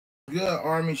Good,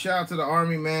 Army. Shout out to the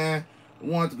Army, man.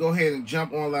 Wanted to go ahead and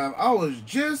jump on live. I was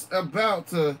just about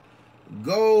to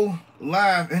go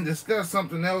live and discuss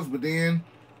something else, but then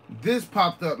this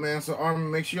popped up, man. So, Army,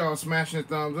 make sure y'all smashing the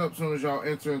thumbs up as soon as y'all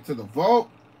enter into the vault.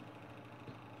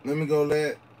 Let me go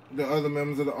let the other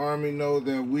members of the Army know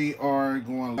that we are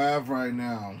going live right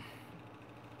now.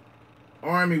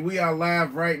 Army, we are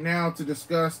live right now to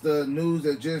discuss the news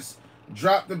that just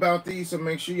dropped about these, so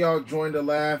make sure y'all join the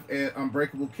live at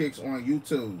Unbreakable Kicks on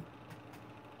YouTube.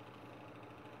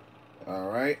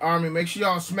 Alright, Army, make sure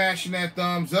y'all smashing that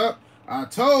thumbs up. I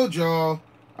told y'all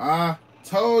that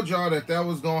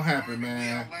was gonna happen,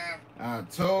 man. I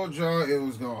told y'all it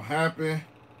was gonna happen.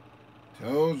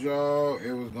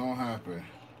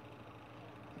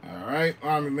 Alright,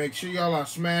 Army, make sure y'all are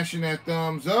smashing that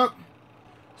thumbs up.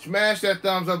 Smash that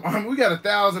thumbs up. Army, we got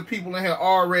 1,000 people in here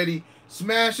already.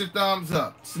 Smash the thumbs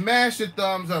up. Smash the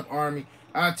thumbs up, Army.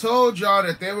 I told y'all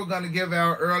that they were going to give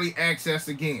out early access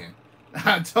again.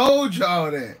 I told y'all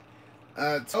that.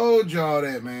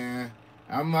 Man.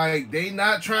 I'm like, they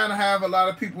not trying to have a lot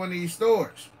of people in these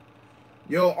stores.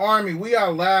 Yo, Army, we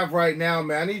are live right now,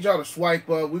 man. I need y'all to swipe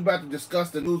up. We about to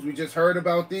discuss the news we just heard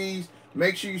about these.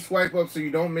 Make sure you swipe up so you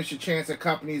don't miss your chance at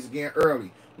companies again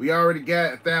early. We already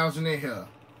got 1,000 in here.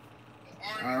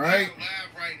 All right.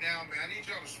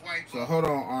 So hold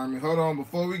on, Army. Hold on.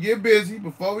 Before we get busy,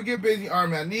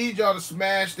 Army, I need y'all to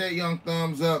smash that young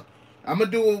thumbs up. I'm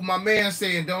gonna do what my man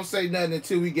saying. Don't say nothing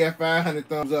until we get 500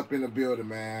 thumbs up in the building,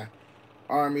 man.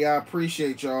 Army, I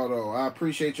appreciate y'all though. I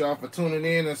appreciate y'all for tuning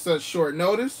in at such short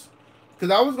notice.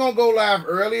 Cause I was gonna go live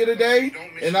earlier today,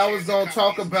 and I was gonna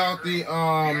talk about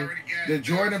the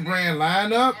Jordan brand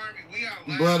lineup,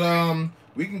 but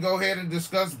we can go ahead and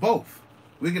discuss both.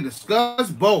 We can discuss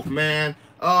both, man.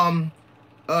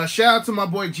 Shout out to my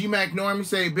boy G-Mac Normie.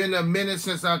 Say, been a minute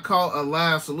since I caught a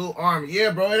live. Salute, Army.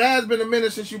 Yeah, bro, it has been a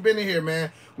minute since you've been in here,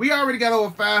 man. We already got over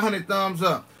 500 thumbs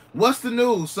up. What's the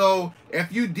news? So,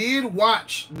 if you did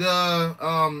watch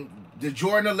the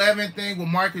Jordan 11 thing with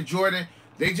Marcus Jordan,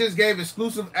 they just gave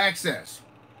exclusive access.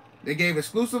 They gave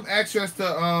exclusive access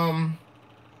to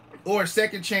or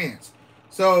second chance.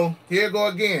 So, here go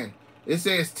again. It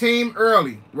says team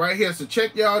early right here. So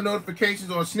check y'all notifications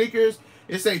on sneakers.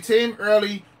 It say team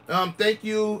early. Thank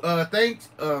you.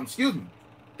 Excuse me.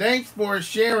 Thanks for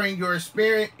sharing your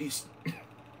experience.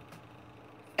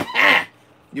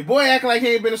 Your boy acting like he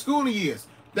ain't been to school in years.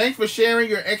 Thanks for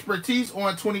sharing your expertise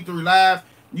on 23 Live.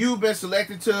 You've been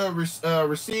selected to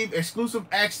receive exclusive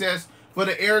access for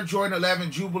the Air Jordan 11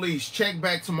 Jubilees. Check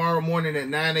back tomorrow morning at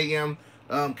 9 a.m.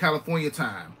 California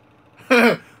time.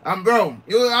 I'm grown.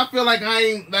 I feel like I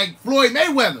ain't like Floyd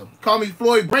Mayweather. Call me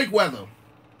Floyd Breakweather.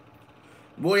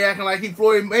 Boy acting like he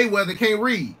Floyd Mayweather can't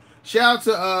read. Shout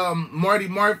out to Marty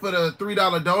Mark for the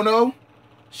 $3 dono.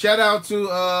 Shout out to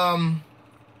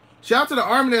the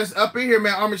Army that's up in here,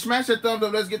 man. Army, smash that thumbs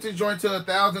up. Let's get this joint to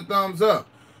 1,000 thumbs up.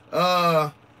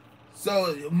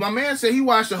 So my man said he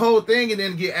watched the whole thing and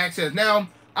didn't get access. Now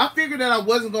I figured that I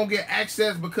wasn't gonna get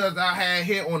access because I had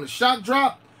hit on the shock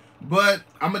drop. But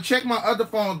I'm going to check my other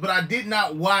phones, but I did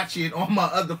not watch it on my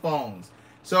other phones.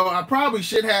 So I probably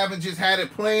should have and just had it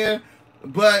playing.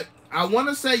 But I want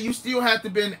to say you still have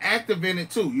to been active in it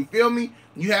too. You feel me?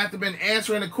 You have to been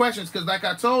answering the questions because like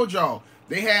I told y'all,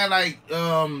 they had like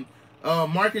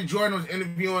Marcus Jordan was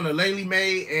interviewing a Laylee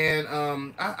May and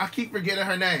I keep forgetting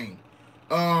her name.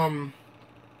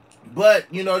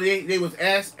 But, you know, they was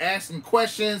asking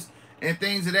questions and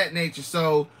things of that nature.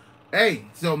 So, hey,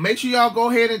 so make sure y'all go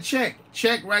ahead and check.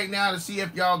 Check right now to see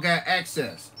if y'all got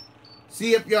access.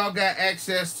 See if y'all got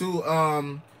access to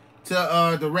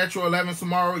the Retro 11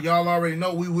 tomorrow. Y'all already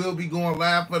know we will be going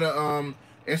live for the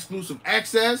exclusive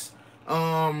access.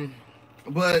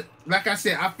 But like I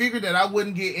said, I figured that I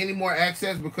wouldn't get any more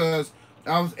access because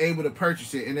I was able to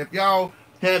purchase it. And if y'all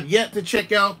have yet to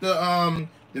check out the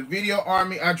video,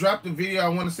 Army, I dropped the video. I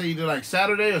want to say either like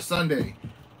Saturday or Sunday.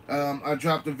 I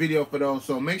dropped a video for those.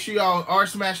 So make sure y'all are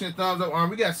smashing the thumbs up.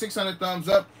 Army, we got 600 thumbs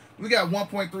up. We got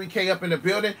 1.3K up in the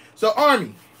building. So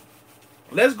Army,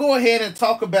 let's go ahead and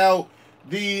talk about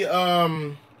the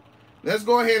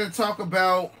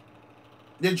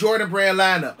Jordan brand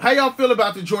lineup. How y'all feel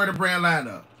about the Jordan brand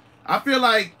lineup? I feel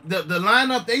like the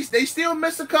lineup, they still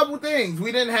missed a couple things.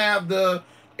 We didn't have the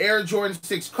Air Jordan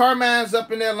 6 Carmines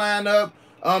up in that lineup.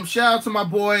 Shout out to my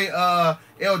boy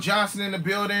L Johnson in the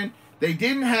building. They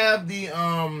didn't have the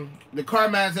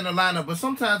Carmines in the lineup, but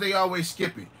sometimes they always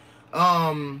skip it.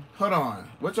 Hold on.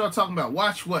 What y'all talking about?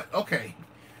 Watch what? Okay.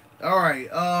 All right.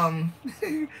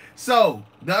 So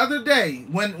the other day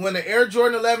when the Air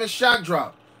Jordan 11 shock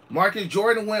dropped, Marcus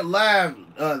Jordan went live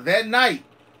that night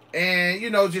and, you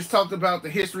know, just talked about the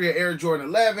history of Air Jordan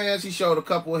 11s. He showed a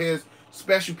couple of his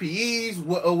special PEs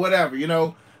or whatever, you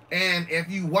know. And if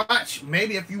you watch,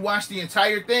 maybe if you watch the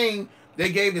entire thing,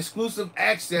 they gave exclusive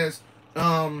access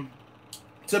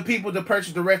to people to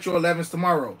purchase the Retro 11s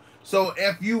tomorrow. So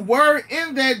if you were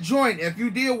in that joint, if you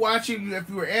did watch it, if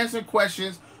you were answering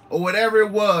questions or whatever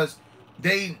it was,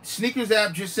 they Sneakers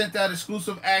app just sent out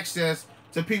exclusive access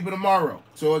to people tomorrow.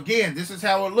 So again, this is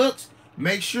how it looks.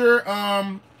 Make sure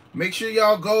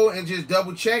y'all go and just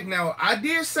double check. Now, I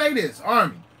did say this,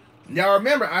 Army. Y'all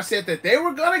remember I said that they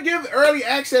were gonna give early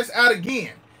access out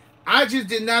again. I just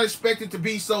did not expect it to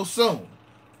be so soon.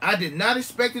 I did not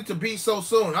expect it to be so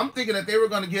soon. I'm thinking that they were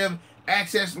gonna give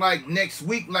access like next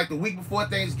week, like the week before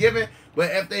Thanksgiving.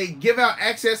 But if they give out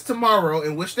access tomorrow,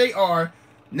 in which they are,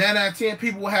 9 out of 10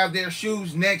 people will have their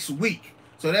shoes next week.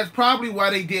 So that's probably why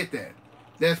they did that.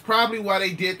 That's probably why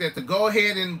they did that, to go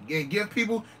ahead and give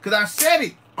people, because I said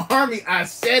it, Army, I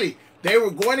said it. They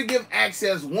were going to give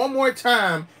access one more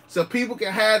time so people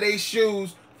can have their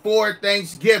shoes for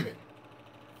Thanksgiving.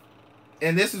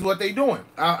 And this is what they doing.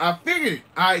 I figured it.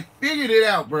 I figured it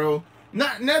out, bro.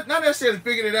 Not necessarily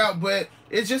figured it out, but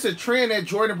it's just a trend that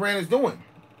Jordan Brand is doing.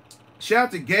 Shout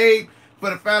out to Gabe for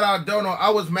the $5 dono.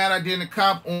 I was mad I didn't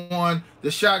cop on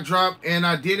the shock drop and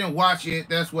I didn't watch it.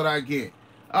 That's what I get.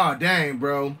 Oh, dang,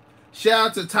 bro. Shout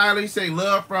out to Tyler. He say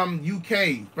love from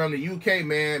UK. From the UK,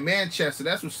 man. Manchester.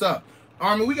 That's what's up.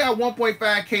 Army, we got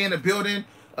 1.5K in the building.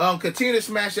 Continue to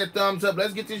smash that thumbs up.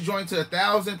 Let's get this joint to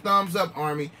 1,000 thumbs up,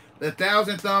 Army.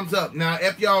 1,000 thumbs up. Now,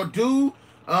 if y'all do,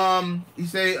 you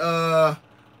say,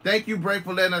 thank you, Break,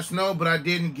 for letting us know, but I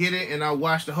didn't get it, and I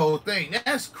watched the whole thing.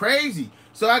 That's crazy.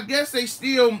 So I guess they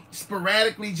still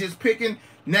sporadically just picking.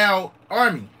 Now,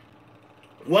 Army,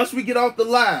 once we get off the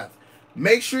live,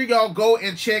 make sure y'all go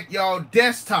and check y'all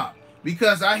desktop,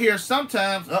 because I hear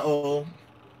sometimes, of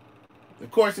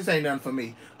course this ain't nothing for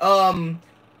me,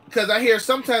 because I hear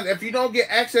sometimes if you don't get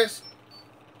access,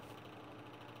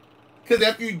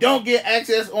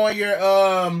 on your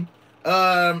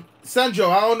Sunjo,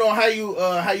 I don't know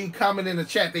how you comment in the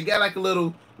chat. They got like a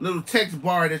little text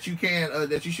bar that you can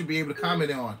that you should be able to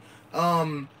comment on.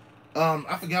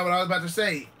 I forgot what I was about to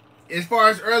say. As far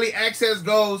as early access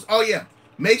goes, oh yeah,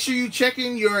 make sure you check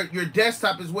in your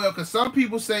desktop as well, because some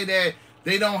people say that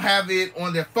they don't have it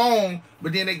on their phone,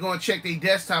 but then they go and check their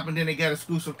desktop and then they got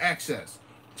exclusive access.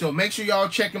 So make sure y'all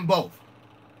checking both.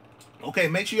 Okay,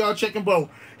 make sure y'all checking both.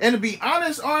 And to be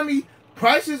honest, Army,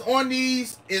 prices on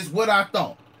these is what I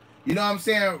thought. You know what I'm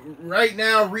saying? Right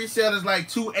now, resale is like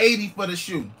 $280 for the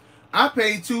shoe. I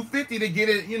paid $250 to get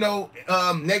it, you know,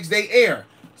 next day air.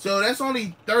 So that's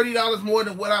only $30 more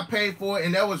than what I paid for it,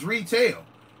 and that was retail.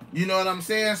 You know what I'm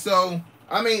saying? So,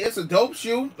 I mean, it's a dope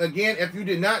shoe. Again, if you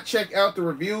did not check out the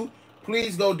review,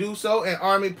 please go do so. And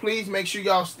Army, please make sure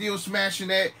y'all still smashing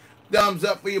that thumbs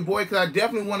up for your boy, because I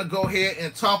definitely want to go ahead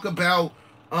and talk about,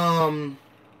 wow,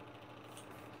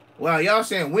 y'all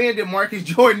saying, when did Marcus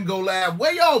Jordan go live?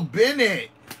 Where y'all been at?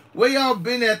 Where y'all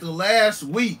been at the last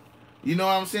week? You know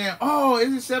what I'm saying? Oh,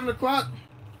 is it 7 o'clock?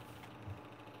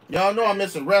 Y'all know I'm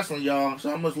missing wrestling, y'all,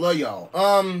 so I must love y'all.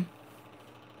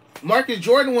 Marcus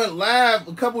Jordan went live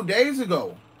a couple days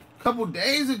ago.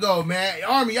 Man.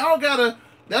 Army, y'all gotta,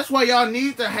 that's why y'all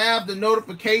need to have the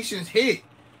notifications hit.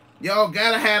 Y'all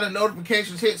gotta have the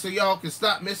notifications hit so y'all can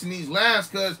stop missing these lives,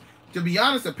 because to be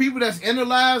honest, the people that's in the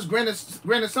lives,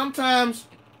 granted sometimes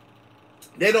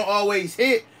they don't always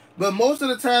hit, but most of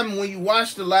the time when you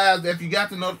watch the lives, if you got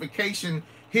the notification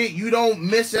hit, you don't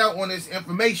miss out on this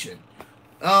information.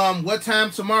 What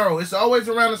time tomorrow? It's always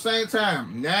around the same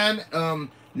time, 9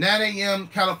 a.m.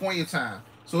 California time.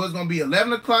 So it's gonna be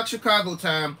 11 o'clock Chicago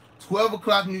time, 12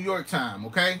 o'clock New York time.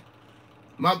 Okay.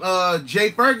 My Jay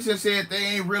Ferguson said they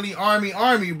ain't really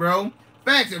army, bro.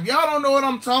 Facts. If y'all don't know what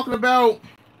I'm talking about,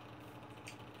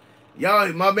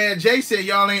 y'all, my man Jay said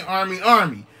y'all ain't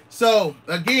army. So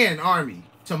again, Army,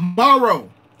 tomorrow,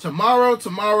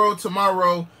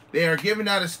 they are giving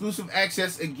out exclusive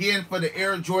access again for the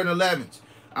Air Jordan 11s.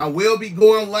 I will be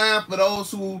going live for those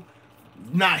who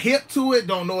not hip to it,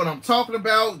 don't know what I'm talking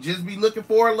about. Just be looking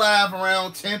for a live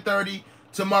around 10:30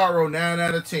 tomorrow, 9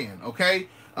 out of 10. Okay.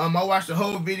 I watched the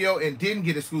whole video and didn't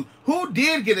get exclusive. Who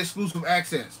did get exclusive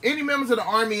access? Any members of the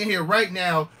Army in here right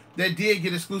now that did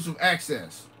get exclusive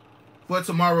access for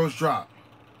tomorrow's drop?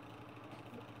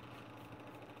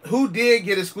 Who did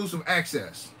get exclusive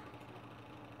access?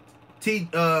 T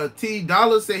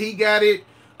Dollar said he got it.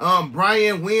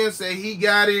 Brian Wynn said he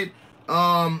got it.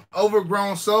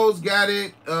 Overgrown Souls got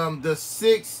it. The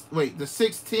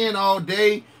 610 all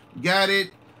day got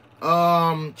it.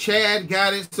 Chad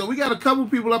got it. So we got a couple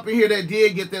people up in here that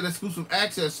did get that exclusive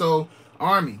access. So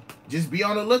Army, just be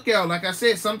on the lookout. Like I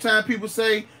said, sometimes people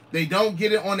say they don't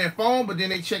get it on their phone, but then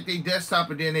they check their desktop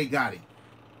and then they got it.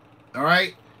 All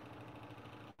right.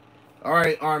 All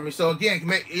right, Army. So again,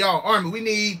 y'all, Army, we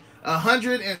need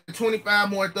 125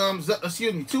 more thumbs up.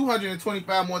 Excuse me,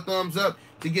 225 more thumbs up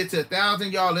to get to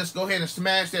 1,000. Y'all, let's go ahead and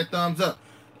smash that thumbs up.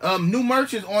 New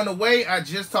merch is on the way. I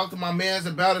just talked to my mans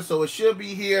about it, so it should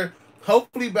be here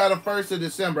hopefully by the 1st of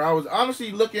December. I was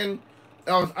honestly looking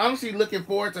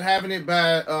forward to having it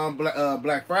by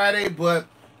Black Friday, but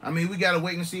I mean, we gotta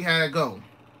wait and see how it goes.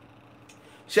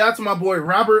 Shout out to my boy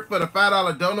Robert for the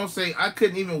 $5 dono. Say I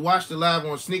couldn't even watch the live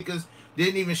on sneakers.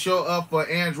 Didn't even show up for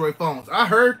Android phones. I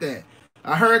heard that.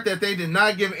 I heard that they did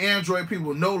not give Android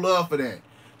people no love for that.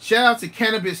 Shout out to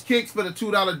Cannabis Kicks for the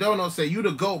 $2 dono. Say you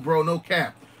the GOAT, bro. No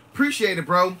cap. Appreciate it,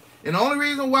 bro. And the only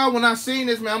reason why when I seen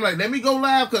this, man, I'm like, let me go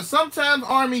live, because sometimes,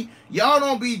 Army, y'all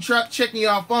don't be checking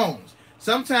y'all phones.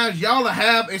 Sometimes y'all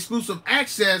have exclusive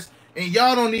access and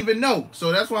y'all don't even know.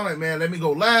 So that's why I'm like, man, let me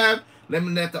go live. Let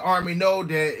me let the Army know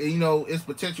that, you know, it's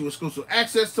potential exclusive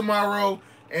access tomorrow.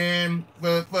 And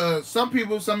for some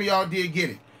people, some of y'all did get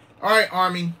it. All right,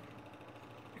 Army.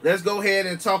 Let's go ahead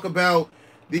and talk about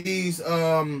these.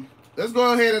 Let's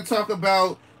go ahead and talk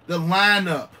about the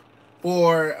lineup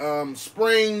for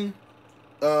spring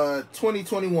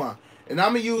 2021. And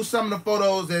I'm going to use some of the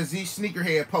photos that Z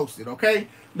Sneakerhead posted, okay?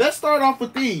 Let's start off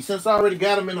with these, since I already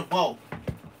got them in the vault.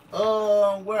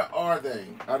 Where are they?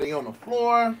 Are they on the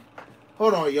floor?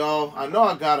 Hold on, y'all. I know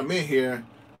I got them in here.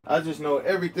 I just know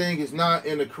everything is not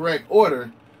in the correct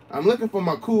order. I'm looking for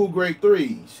my cool grade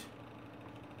 3s.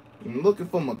 I'm looking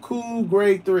for my cool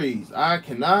grade 3s. I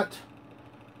cannot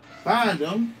find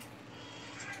them.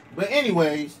 But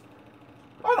anyways,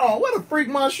 hold on. Where the freak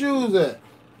my shoes at?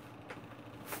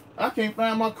 I can't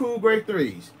find my cool grade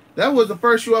 3s. That was the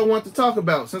first shoe I wanted to talk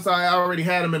about, since I already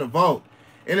had them in a vault.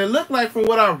 And it looked like, from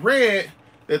what I read,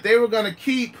 that they were going to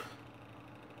keep...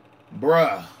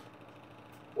 Bruh.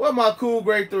 Where my cool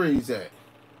grade 3s at?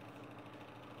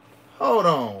 Hold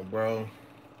on, bro.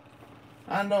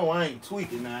 I know I ain't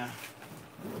tweaking now.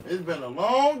 It's been a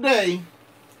long day.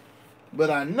 But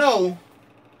I know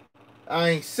I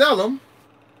ain't sell them.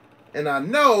 And I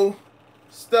know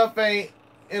stuff ain't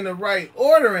in the right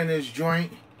order in this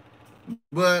joint.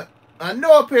 But I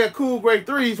know a pair of cool grade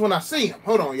 3s when I see them.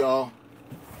 Hold on, y'all.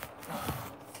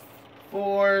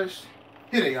 4s.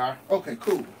 Here they are. Okay,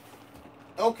 cool.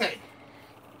 Okay.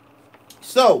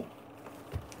 So.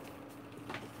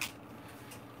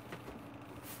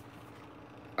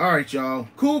 Alright, y'all.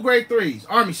 Cool grade 3s.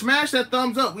 Army, smash that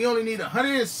thumbs up. We only need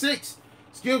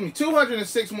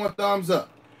 206 more thumbs up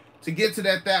to get to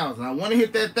that 1,000. I want to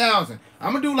hit that 1,000.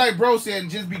 I'm going to do like bro said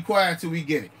and just be quiet till we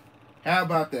get it. How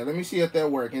about that? Let me see if that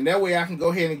works. And that way I can go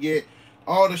ahead and get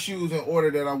all the shoes in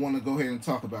order that I want to go ahead and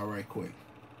talk about right quick.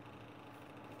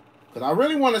 Because I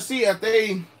really want to see if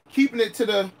they keeping it to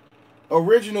the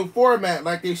original format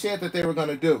like they said that they were going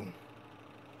to do.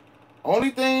 Only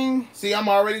thing, see, I'm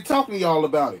already talking to y'all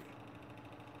about it.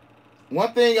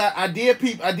 One thing I did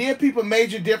peep a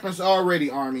major difference already,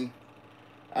 Army.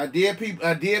 I did peep,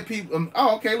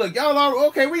 oh, okay, look, y'all are,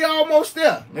 okay, we almost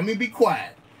there. Let me be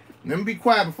quiet. Let me be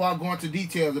quiet before I go into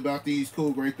details about these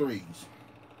cool grade 3s.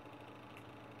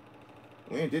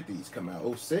 When did these come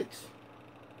out? 06?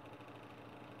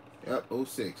 Yep,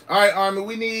 06. All right, Army,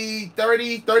 we need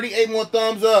 38 more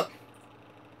thumbs up.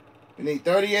 We need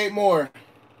 38 more.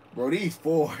 Bro, these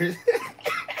 4s.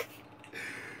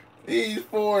 These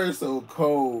 4s are so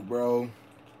cold, bro.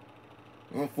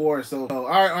 Them 4s are so cold. All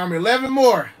right, Army, 11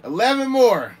 more. 11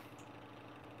 more.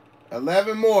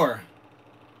 11 more.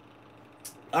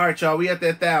 All right, y'all, we at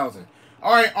that 1,000.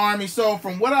 All right, Army, so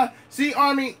from what I see,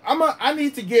 Army, I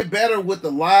need to get better with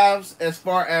the lives as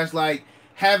far as like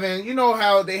having, you know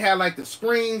how they had like the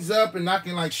screens up and I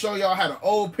can like show y'all how the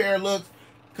old pair looks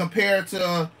compared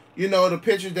to, you know, the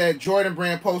pictures that Jordan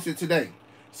Brand posted today.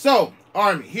 So,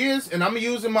 Army, here's, and I'm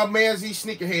using my man Z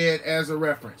Sneakerhead as a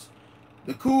reference.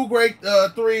 The cool grade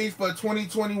 3s for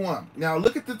 2021. Now,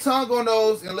 look at the tongue on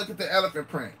those and look at the elephant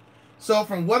print. So,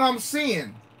 from what I'm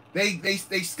seeing, they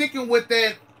sticking with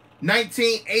that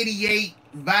 1988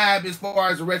 vibe as far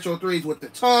as the retro 3s with the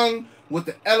tongue, with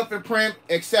the elephant print,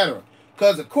 etc.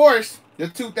 Because, of course, the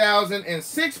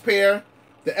 2006 pair,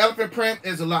 the elephant print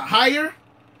is a lot higher.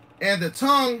 And the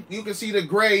tongue, you can see the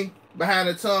gray behind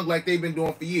the tongue like they've been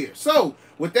doing for years. So,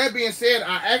 with that being said,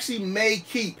 I actually may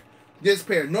keep this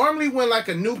pair. Normally, when like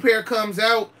a new pair comes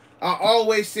out, I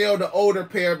always sell the older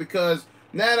pair because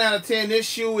 9 out of 10, this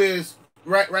shoe is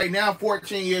right now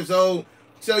 14 years old.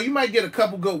 So you might get a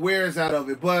couple good wears out of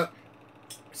it, but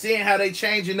seeing how they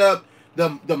changing up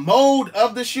the mold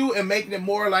of the shoe and making it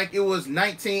more like it was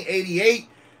 1988,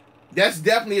 that's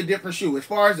definitely a different shoe. As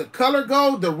far as the color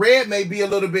go, the red may be a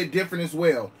little bit different as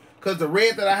well, because the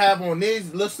red that I have on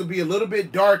this looks to be a little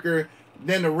bit darker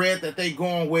than the red that they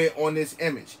going with on this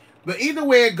image. But either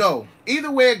way it go,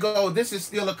 this is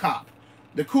still a cop.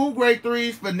 The Cool Grade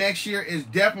 3s for next year is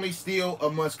definitely still a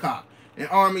must cop. And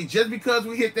Army, just because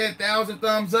we hit that 1,000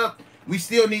 thumbs up, we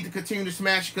still need to continue to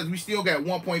smash, because we still got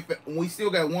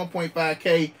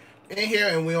 1.5K in here,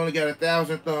 and we only got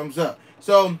 1,000 thumbs up.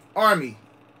 So Army,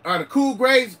 are the Cool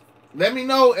Grades? Let me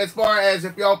know as far as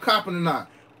if y'all copping or not.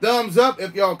 Thumbs up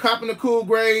if y'all copping the Cool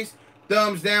Grades.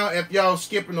 Thumbs down if y'all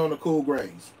skipping on the Cool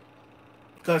Grades.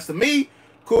 Because to me,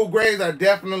 Cool Grades are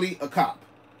definitely a cop.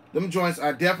 Them joints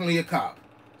are definitely a cop.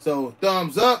 So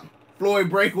thumbs up.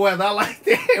 Floyd Breakweather, I like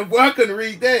that. Well, I couldn't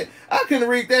read that. I couldn't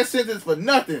read that sentence for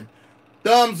nothing.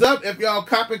 Thumbs up if y'all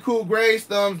copping Cool Grades.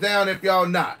 Thumbs down if y'all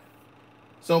not.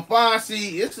 So far, I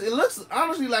see it looks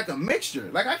honestly like a mixture.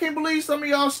 Like, I can't believe some of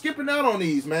y'all skipping out on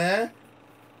these, man.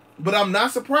 But I'm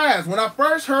not surprised. When I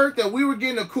first heard that we were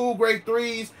getting the Cool Grade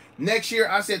 3s next year,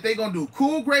 I said they're going to do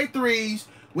Cool Grade 3s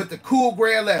with the Cool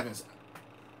Grade 11s.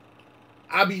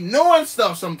 I be knowing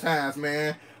stuff sometimes,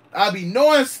 man. I be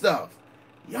knowing stuff.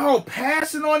 Y'all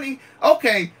passing on these.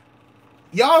 Okay,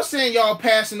 y'all saying y'all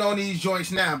passing on these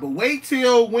joints now, but wait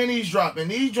till when these drop. And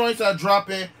these joints are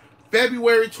dropping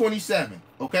February 27th,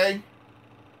 okay?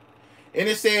 And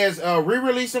it says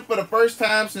re-releasing for the first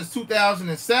time since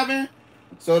 2007.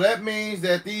 So that means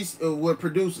that these were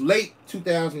produced late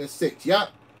 2006.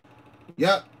 Yup.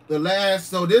 The last,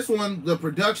 so this one, the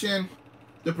production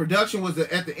was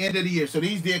at the end of the year. So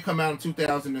these did come out in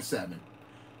 2007.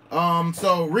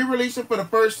 So re-releasing for the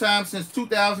first time since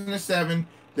 2007,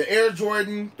 the Air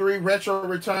Jordan 3 Retro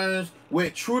returns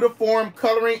with true to form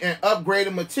coloring and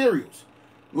upgraded materials.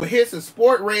 With hits of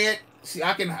Sport Red. See,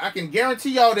 I can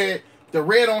guarantee y'all that the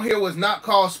red on here was not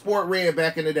called Sport Red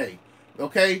back in the day.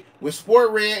 Okay, with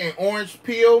Sport Red and orange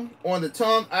peel on the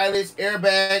tongue, eyelets,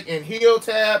 airbag, and heel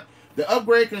tab. The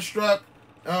upgrade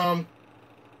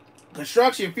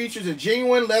construction features a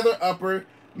genuine leather upper,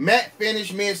 matte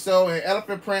finish midsole, and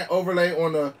elephant print overlay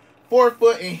on the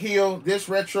forefoot and heel. This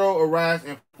retro arrives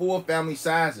in full family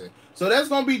sizing. So that's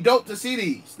gonna be dope to see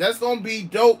these. That's gonna be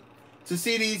dope to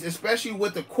see these, especially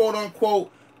with the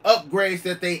quote-unquote upgrades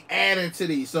that they added to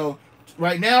these. So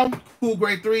right now, Cool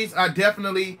Grade 3s are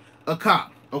definitely a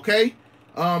cop, okay?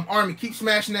 Army, keep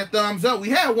smashing that thumbs up. We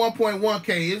had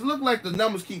 1.1K. It looked like the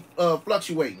numbers keep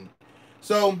fluctuating.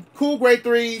 So Cool Grade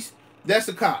 3s, that's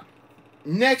a cop.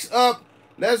 Next up,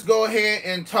 let's go ahead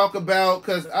and talk about,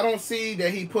 because I don't see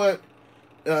that he put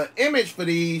image for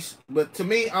these, but to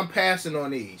me, I'm passing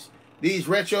on these. These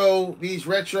retro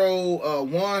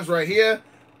ones right here,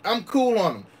 I'm cool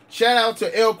on them. Shout out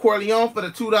to El Corleone for the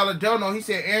 $2 dono. He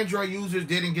said Android users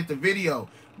didn't get the video.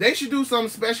 They should do something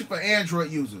special for Android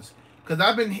users, because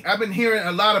I've been hearing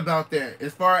a lot about that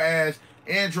as far as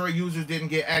Android users didn't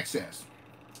get access.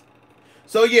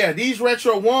 So yeah, these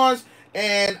retro ones,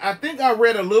 and I think I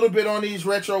read a little bit on these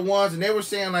retro ones, and they were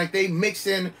saying like they mix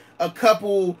in a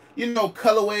couple, you know,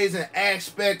 colorways and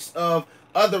aspects of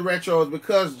other retros,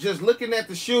 because just looking at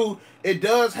the shoe, it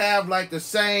does have like the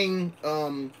same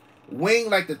wing,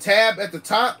 like the tab at the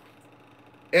top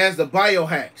as the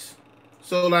Biohacks.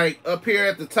 So like up here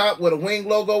at the top where the wing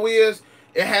logo is,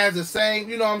 it has the same,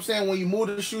 you know what I'm saying, when you move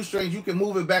the shoestrings, you can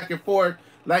move it back and forth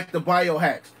like the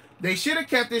Biohacks. They should have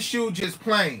kept this shoe just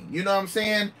plain, you know what I'm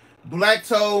saying? Black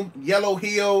toe, yellow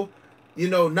heel, you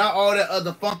know, not all that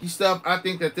other funky stuff. I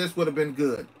think that this would have been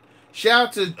good.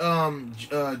 Shout out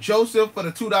to Joseph for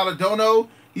the $2 dono.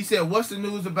 He said, what's the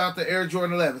news about the Air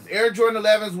Jordan 11s? Air Jordan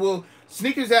 11s will,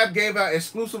 Sneakers app gave out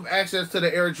exclusive access to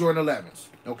the Air Jordan 11s,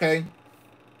 okay?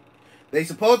 They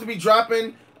supposed to be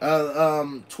dropping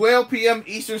 12 p.m.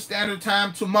 Eastern Standard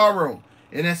Time tomorrow.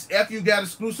 And that's if you got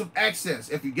exclusive access.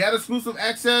 If you got exclusive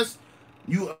access,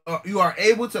 you are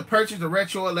able to purchase the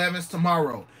Retro 11s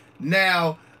tomorrow.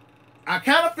 Now, I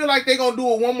kind of feel like they're going to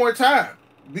do it one more time,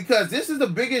 because this is the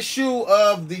biggest shoe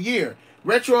of the year.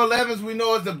 Retro 11s, we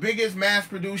know, is the biggest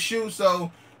mass-produced shoe.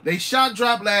 So they shot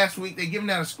drop last week. They're giving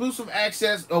out exclusive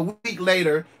access a week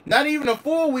later. Not even a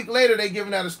full week later, they're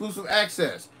giving out exclusive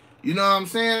access. You know what I'm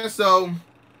saying? So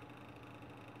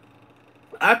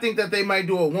I think that they might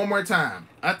do it one more time.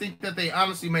 I think that they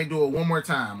honestly may do it one more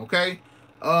time, okay?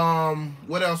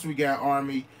 What else we got,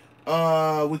 Army?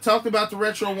 We talked about the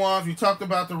retro ones. We talked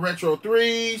about the retro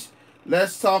 3s.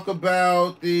 Let's talk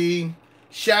about the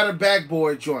shattered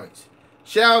backboard joints.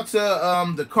 Shout out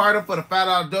to the Carter for the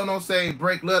 $5 dono. Say,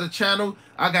 break, love the channel.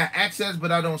 I got access, but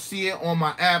I don't see it on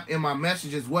my app in my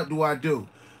messages. What do I do?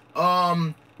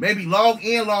 Maybe log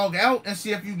in, log out, and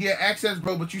see if you get access,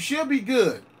 bro. But you should be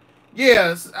good.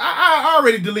 Yes, I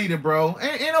already deleted, bro.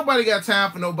 Ain't nobody got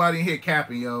time for nobody in here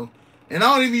capping, yo. And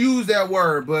I don't even use that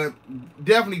word, but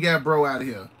definitely got bro out of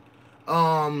here.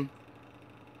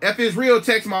 If it's real,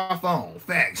 text my phone.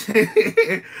 Facts.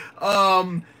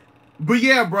 But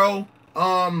yeah, bro.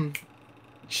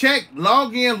 Check,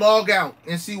 log in, log out,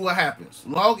 and see what happens.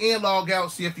 Log in, log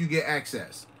out, see if you get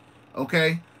access.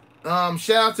 Okay. Shout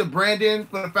out to Brandon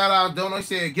for the $5 donor. He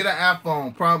said, get an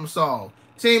iPhone, problem solved.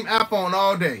 Team iPhone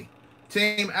all day.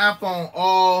 Team iPhone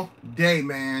all day,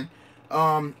 man.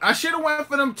 I should have went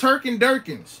for them Turk and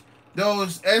Durkins.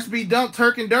 Those SB Dump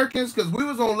Turk and Durkins, because we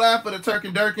was on live for the Turk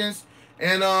and Durkins,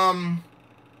 and I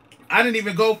didn't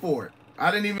even go for it.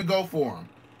 I didn't even go for them.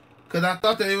 Because I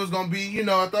thought that it was going to be, you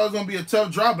know, I thought it was going to be a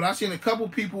tough drop, but I seen a couple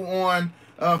people on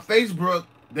Facebook,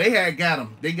 they had got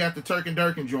them. They got the Turk and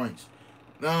Durkin joints.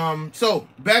 So,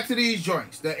 back to these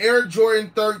joints. The Air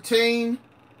Jordan 13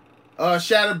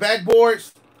 shattered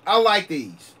backboards. I like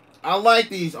these. I like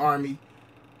these, Army.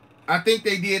 I think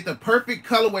they did the perfect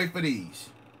colorway for these.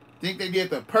 Maybe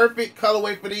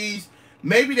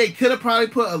they could have probably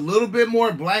put a little bit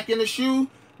more black in the shoe,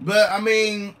 but I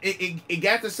mean, it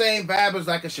got the same vibe as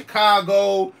like a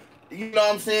Chicago. You know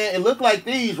what I'm saying? It looked like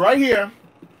these right here,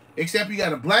 except you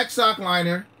got a black sock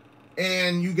liner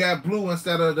and you got blue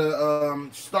instead of the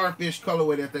starfish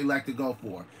colorway that they like to go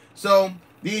for. So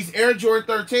these Air Jordan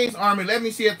 13s, Army, let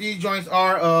me see if these joints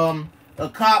are a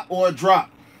cop or a drop.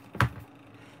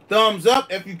 Thumbs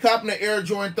up if you copping the Air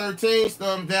Jordan 13s.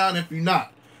 Thumbs down if you're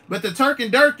not. But the Turk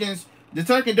and Durkins,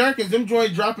 them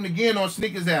joints dropping again on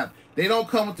Sneakers app. They don't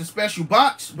come with the special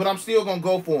box, but I'm still going to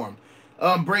go for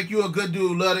them. Break, you a good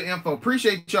dude. Love the info.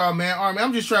 Appreciate y'all, man. Army,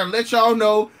 I'm just trying to let y'all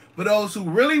know, for those who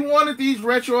really wanted these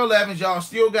Retro 11s, y'all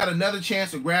still got another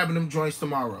chance of grabbing them joints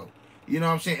tomorrow. You know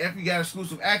what I'm saying? If you got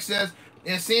exclusive access,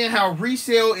 and seeing how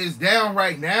resale is down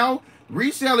right now,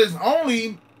 resale is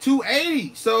only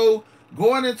 $280. So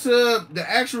going into the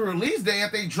actual release day,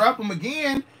 if they drop them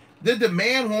again, the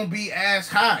demand won't be as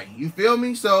high. You feel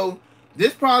me? So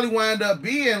this probably wind up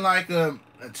being like a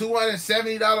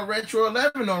 $270 Retro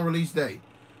 11 on release day.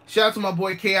 Shout out to my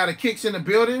boy Chaotic Kicks in the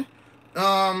building.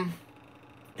 And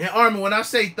Army, when I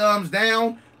say thumbs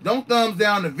down, don't thumbs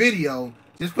down the video.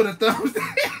 Just put a thumbs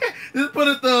down. Just put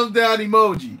a thumbs down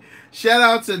emoji. Shout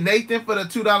out to Nathan for the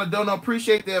 $2 dono.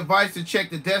 Appreciate the advice to check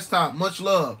the desktop. Much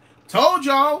love. Told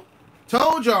y'all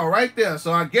right there.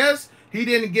 So I guess he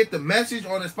didn't get the message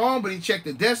on his phone, but he checked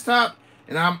the desktop.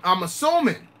 And I'm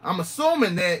assuming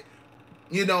that,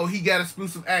 you know, he got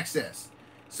exclusive access.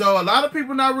 So a lot of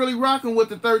people not really rocking with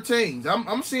the 13s.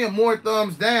 I'm seeing more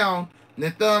thumbs down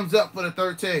than thumbs up for the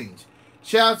 13s.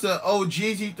 Shout out to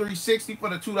OGZ360 for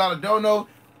the $2 dono.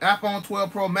 iPhone 12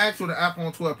 Pro Max or the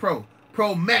iPhone 12 Pro?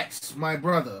 Pro Max, my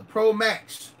brother. Pro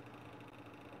Max.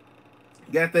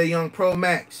 Got that young Pro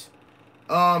Max.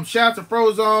 Shout out to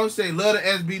Frozone. Say, love the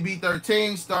SBB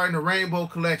 13 starting the Rainbow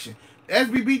Collection.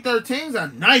 SBB 13s are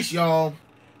nice, y'all.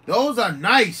 Those are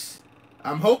nice.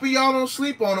 I'm hoping y'all don't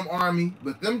sleep on them, Army,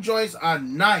 but them joints are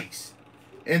nice.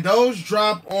 And those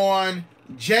drop on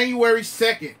January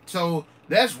 2nd. So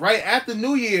that's right after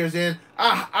New Year's. And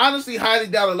I honestly highly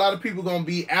doubt a lot of people going to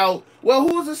be out. Well,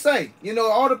 who's to say? You know,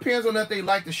 it all depends on if they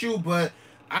like the shoe, but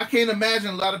I can't imagine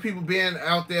a lot of people being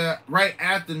out there right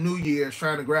after New Year's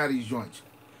trying to grab these joints.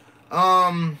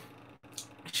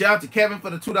 Shout out to Kevin for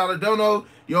the $2 dono.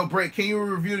 Yo, Break, can you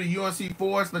review the UNC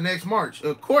 4s for next March?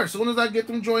 Of course. As soon as I get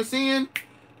them joints in,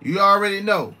 you already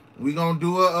know. We're going to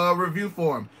do a review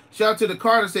for them. Shout out to the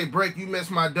Carter. Say, Break, you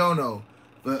missed my dono.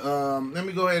 But let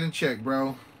me go ahead and check,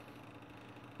 bro.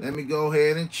 Let me go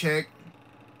ahead and check.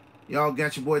 Y'all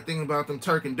got your boy thinking about them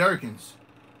Turk and Durkins.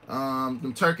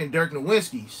 Them Turk and Dirk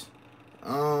Nowinskis.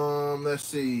 Let's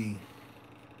see.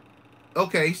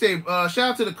 Okay, he said, shout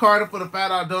out to the Carter for the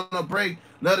 $5 dono. Break.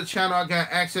 Love the channel. I got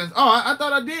access. Oh, I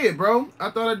thought I did, bro. I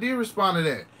thought I did respond to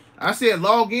that. I said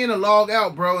log in and log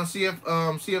out, bro, and see if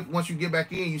once you get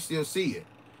back in, you still see it.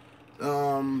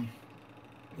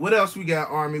 What else we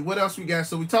got, Army? What else we got?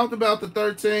 So we talked about the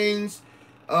 13s.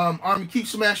 Army, keep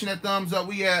smashing that thumbs up.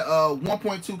 We had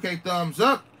 1.2K thumbs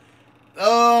up.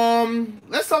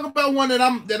 Let's talk about one that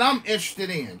I'm interested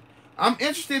in. I'm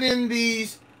interested in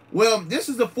these. Well, this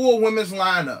is the 4 women's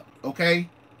lineup, okay?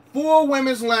 4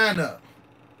 women's lineup.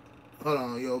 Hold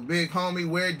on, yo, big homie.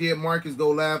 Where did Marcus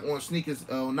go live on sneakers?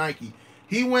 Nike.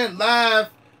 He went live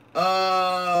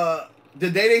the day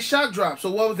they shot dropped.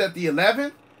 So what was that? The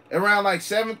 11th. around like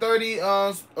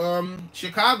 7:30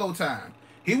 Chicago time.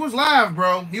 He was live,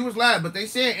 bro. He was live, but they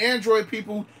said Android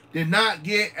people did not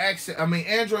get access. I mean,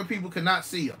 Android people could not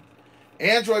see him.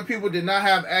 Android people did not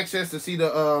have access to see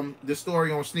the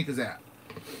story on Sneakers app.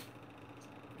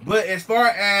 But as far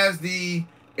as the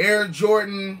Air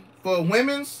Jordan for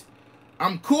women's,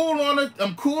 I'm cool on it.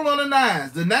 I'm cool on the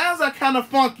nines. The nines are kind of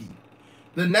funky.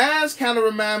 The nines kind of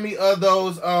remind me of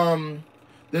those the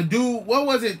what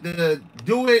was it? The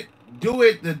do it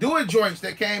joints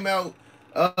that came out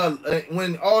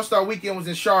when All-Star Weekend was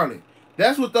in Charlotte.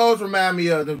 That's what those remind me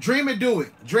of. The Dream It Do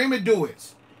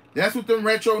It's. That's what them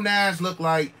retro nines look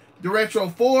like. The retro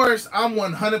fours, I'm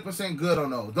 100% good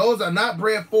on those. Those are not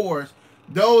bread fours.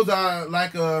 Those are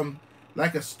like a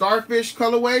starfish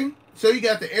colorway. So you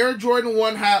got the Air Jordan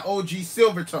 1 High OG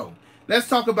Silver Toe. Let's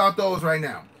talk about those right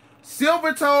now.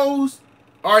 Silver toes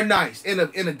are nice. And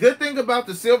a good thing about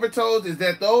the silver toes is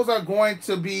that those are going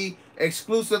to be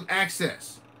exclusive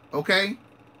access. Okay?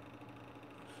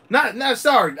 Not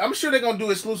sorry. I'm sure they're going to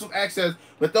do exclusive access,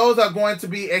 but those are going to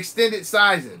be extended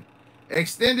sizing.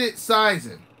 Extended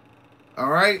sizing. All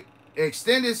right?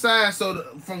 Extended size. So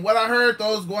from what I heard,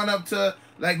 those going up to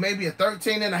like maybe a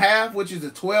 13.5, which is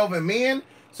a 12 in men.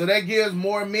 So that gives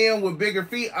more men with bigger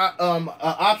feet an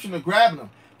option of grabbing them.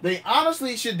 They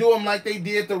honestly should do them like they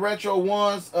did the retro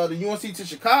ones, the UNC to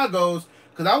Chicago's,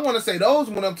 because I want to say those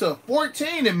went up to a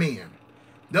 14 in men.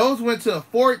 Those went to a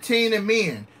 14 in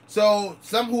men. So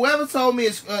whoever told me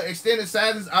it's extended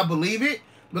sizes, I believe it,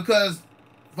 because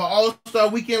for All-Star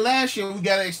Weekend last year, we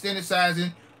got an extended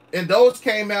sizing, and those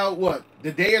came out, what,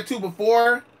 the day or two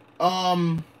before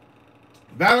Valentine's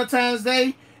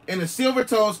Day, and the silver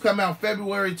toes come out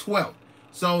February 12th.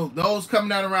 So those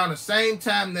coming out around the same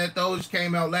time that those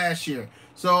came out last year.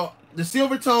 So the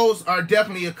silver toes are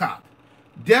definitely a cop.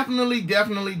 Definitely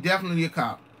a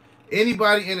cop.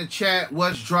 Anybody in the chat,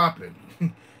 what's dropping?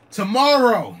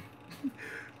 Tomorrow.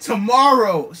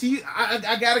 See,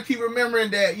 I got to keep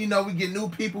remembering that, you know, we get new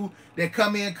people that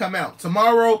come in, come out.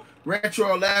 Tomorrow,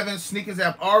 Retro 11 Sneakers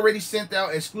app already sent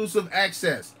out exclusive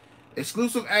access.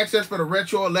 Exclusive access for the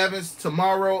Retro 11s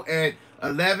tomorrow at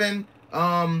 11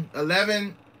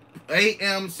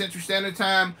 a.m. Central Standard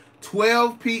Time,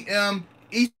 12 p.m.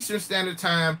 Eastern Standard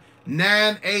Time,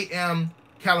 9 a.m.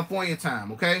 California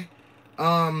time, okay?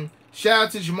 Shout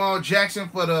out to Jamal Jackson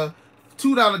for the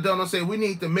 $2 donor. Say we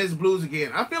need the Miss Blues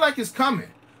again. I feel like it's coming.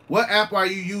 What app are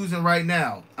you using right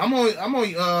now? I'm on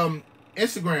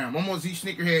Instagram. I'm on Z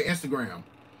Sneakerhead Instagram.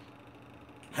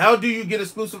 How do you get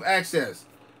exclusive access?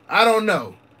 I don't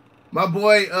know. My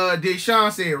boy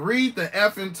Deshaun said, read the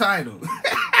effing title.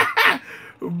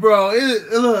 Bro,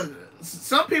 look,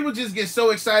 some people just get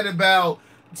so excited about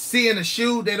seeing a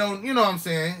shoe, they don't, you know what I'm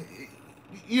saying?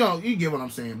 You get what I'm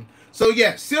saying. So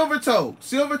yeah, Silver Toe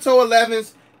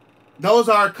 11s, those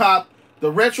are a cop. The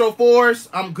Retro 4s,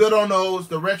 I'm good on those.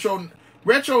 The Retro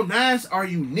 9s are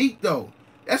unique though.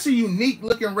 That's a unique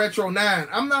looking Retro 9.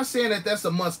 I'm not saying that that's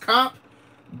a must cop,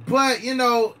 but you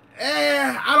know,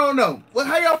 I don't know. Well,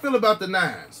 how y'all feel about the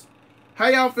 9s? How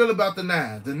y'all feel about the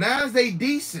 9s? The 9s, they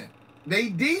decent. They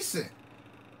decent.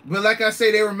 But like I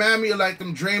say, they remind me of like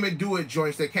them Dream It Do It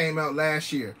joints that came out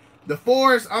last year. The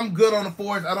 4s, I'm good on the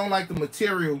 4s. I don't like the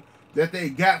material that they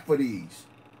got for these.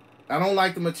 I don't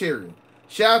like the material.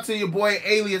 Shout out to your boy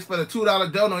Alias for the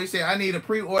 $2 dono. He said, I need a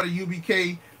pre-order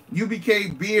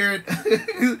UBK beard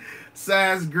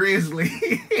size grizzly.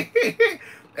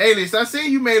 Alias, I see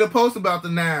you made a post about the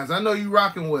 9s. I know you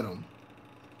rocking with them.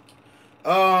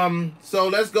 So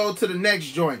let's go to the next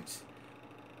joints.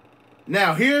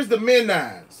 Now, here's the mid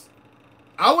 9s.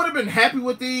 I would have been happy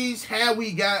with these had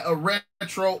we got a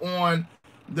retro on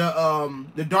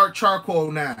the dark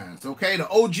charcoal 9s, okay? The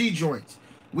OG joints.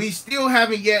 We still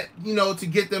haven't yet, you know, to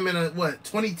get them in a, what,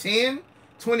 2010?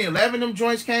 2011 them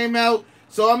joints came out.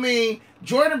 So, I mean,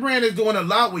 Jordan Brand is doing a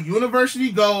lot with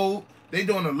University Gold. They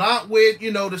doing a lot with,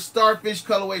 you know, the Starfish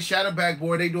colorway shadow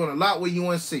backboard. They doing a lot with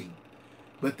UNC.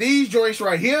 But these joints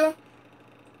right here,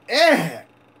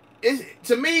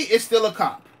 to me, it's still a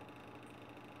cop.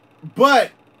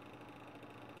 But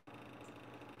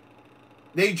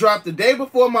they dropped the day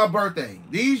before my birthday.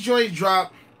 These joints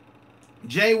dropped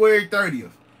January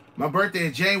 30th. My birthday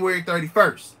is January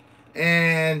 31st.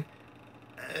 And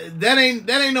that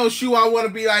ain't no shoe I want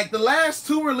to be like. The last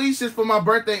two releases for my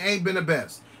birthday ain't been the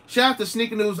best. Shout out to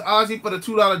Sneaker News Ozzy for the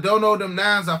 $2 dono. Them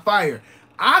 9s are fire.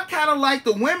 I kind of like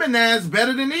the women 9s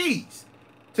better than these.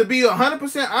 To be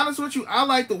 100% honest with you, I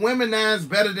like the women 9s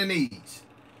better than these.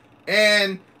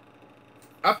 And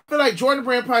I feel like Jordan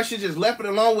Brand probably should just left it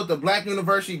alone with the Black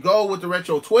University Gold with the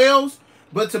Retro 12s.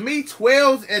 But to me,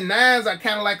 12s and 9s are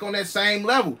kind of like on that same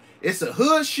level. It's a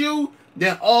hood shoe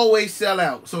that always sell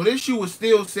out. So this shoe will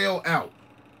still sell out.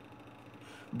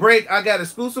 Break, I got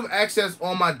exclusive access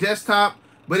on my desktop,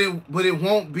 but I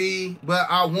won't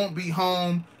be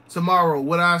home tomorrow.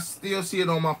 Would I still see it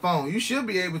on my phone? You should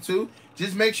be able to.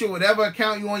 Just make sure whatever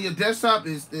account you on your desktop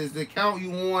is the account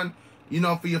you on, you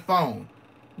know, for your phone.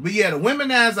 But yeah, the women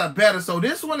knives are better. So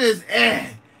this one is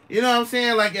You know what I'm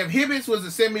saying? Like if Hibbets was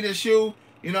to send me this shoe,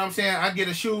 you know what I'm saying? I get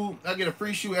a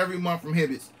free shoe every month from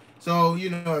Hibbets. So, you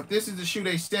know, if this is the shoe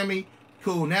they send me,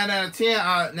 cool. 9 out of 10,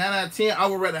 I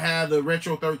would rather have the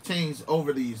Retro 13s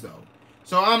over these though.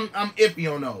 So I'm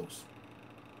iffy on those.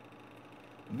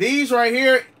 These right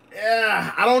here,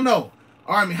 I don't know.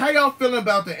 Army, how y'all feeling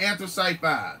about the Anthracite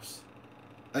 5s?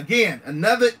 Again,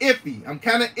 another iffy. I'm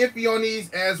kind of iffy on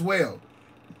these as well.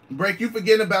 Break, you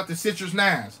forgetting about the Citrus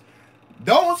 9s.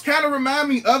 Those kind of remind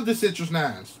me of the Citrus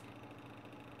 9s.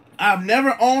 I've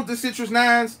never owned the Citrus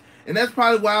 9s, and that's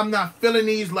probably why I'm not feeling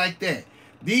these like that.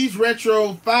 These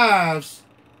Retro 5s,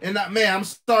 and man, I'm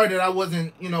sorry that I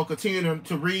wasn't, you know, continuing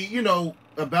to read, you know,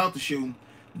 about the shoe.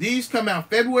 These come out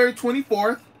February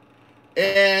 24th,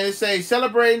 and it says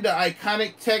celebrating the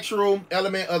iconic textural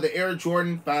element of the Air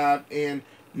Jordan 5 in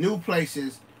new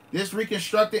places. This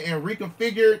reconstructed and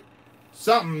reconfigured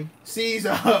something sees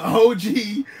a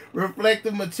OG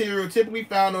reflective material typically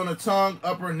found on the tongue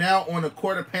upper, now on the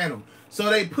quarter panel. So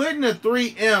they put in the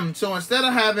 3M. So instead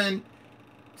of having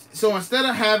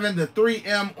the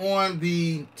 3M on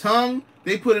the tongue,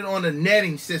 they put it on the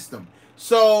netting system.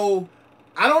 So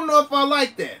I don't know if I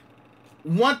like that.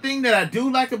 One thing that I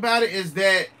do like about it is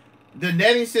that the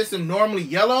netting system normally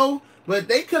yellow, but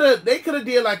they could have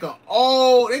did like a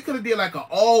all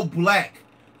black.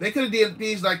 They could have did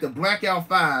these like the blackout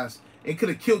 5s and could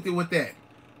have killed it with that.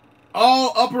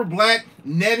 All upper black,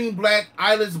 netting black,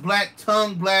 eyelets black,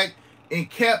 tongue black, and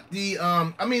kept the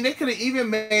I mean they could have even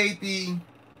made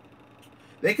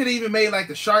like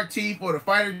the shark teeth or the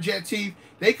fighter jet teeth.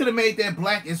 They could have made that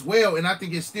black as well, and I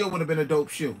think it still would have been a dope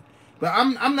shoe. But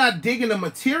I'm not digging the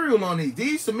material on these.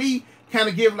 These to me kind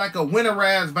of give like a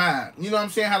winterized vibe. You know what I'm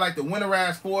saying? How like the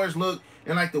winterized 4s look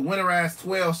and like the winterized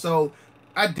 12. So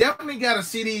I definitely got to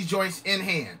see these joints in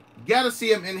hand. Got to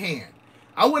see them in hand.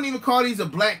 I wouldn't even call these a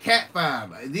black cat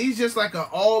 5. These just like an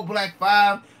all black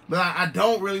 5, but I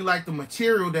don't really like the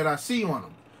material that I see on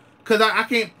them. Cause I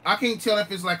can't tell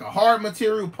if it's like a hard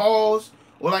material, pause,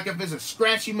 or like if it's a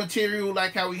scratchy material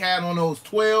like how we had on those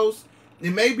 12s.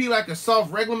 It may be like a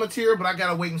soft regular material, but I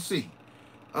gotta wait and see.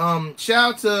 Shout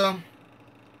out to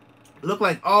look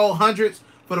like all hundreds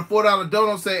for the $4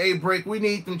 dono. Say, hey, break, we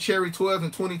need them cherry 12s in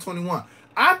 2021.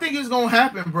 I think it's gonna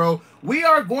happen, bro. We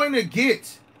are going to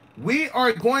get an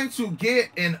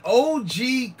OG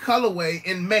colorway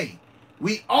in May.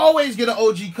 We always get an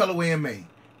OG colorway in May.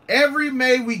 Every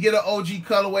May we get an OG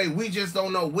colorway. We just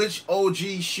don't know which OG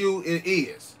shoe it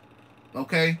is.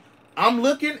 Okay? I'm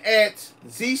looking at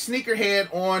Z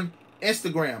Sneakerhead on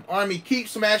Instagram. Army, keep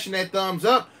smashing that thumbs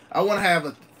up. I want to have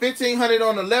a 1500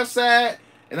 on the left side,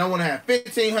 and I want to have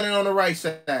 1500 on the right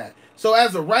side. So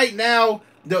as of right now,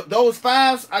 those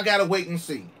 5s, I got to wait and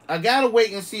see. I got to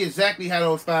wait and see exactly how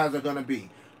those 5s are going to be.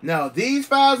 Now, these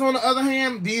 5s, on the other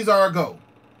hand, these are a go.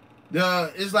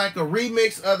 It's like a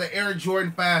remix of the Air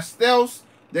Jordan 5 Stealths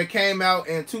that came out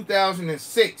in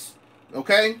 2006.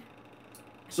 Okay?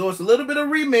 So it's a little bit of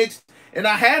remix. And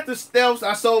I had the Stealths.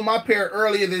 I sold my pair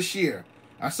earlier this year.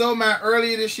 As soon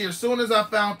as I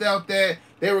found out that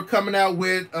they were coming out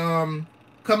with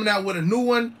a new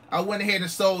one, I went ahead and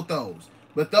sold those.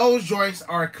 But those joints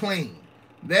are clean.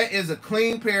 That is a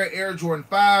clean pair of Air Jordan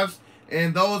 5s,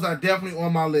 and those are definitely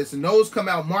on my list. And those come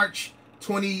out March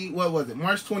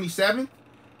 27th?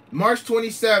 March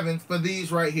 27th for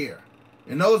these right here.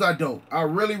 And those are dope. I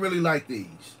really, really like these.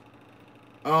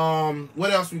 What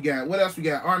else we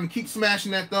got? Army, keep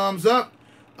smashing that thumbs up.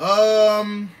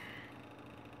 Y'all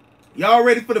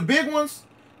ready for the big ones?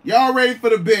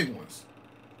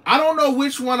 I don't know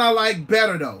which one I like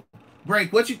better though.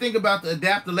 Break, what you think about the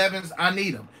Adapt 11s? I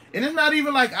need them. And it's not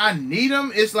even like I need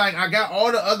them. It's like I got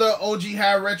all the other OG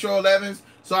high retro 11s,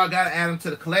 so I got to add them to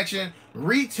the collection.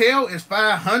 Retail is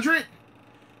 $500.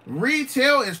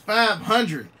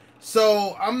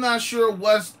 So I'm not sure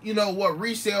what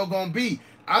resale gonna be.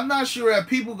 I'm not sure if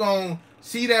people gonna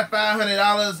see that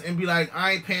 $500 and be like,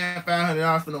 I ain't paying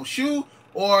 $500 for no shoe,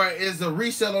 or is the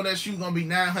resale on that shoe gonna be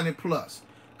 $900 plus?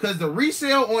 Because the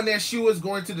resale on that shoe is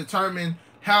going to determine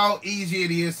how easy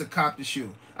it is to cop the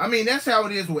shoe. I mean, that's how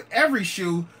it is with every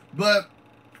shoe, but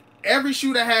every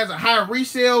shoe that has a high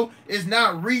resale is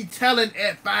not retailing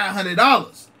at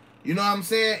 $500. You know what I'm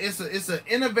saying? It's an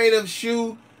innovative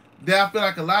shoe that I feel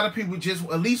like a lot of people just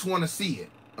at least want to see it.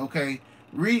 Okay,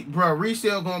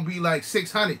 resale gonna be like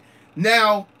 600.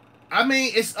 Now, I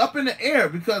mean, it's up in the air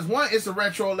because one, it's a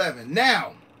retro 11.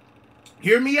 Now,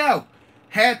 hear me out.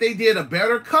 Had they did a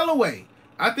better colorway,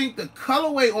 I think the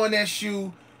colorway on that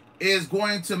shoe is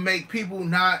going to make people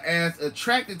not as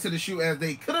attracted to the shoe as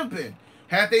they could have been.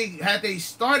 Had they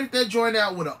started that joint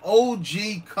out with an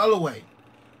OG colorway,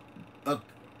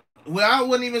 well, I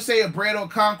wouldn't even say a Bread or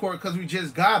Concord because we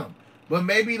just got them, but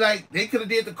maybe like they could have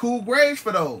did the cool grays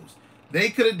for those. They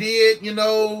could have did, you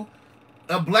know,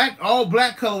 a all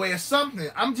black colorway or something.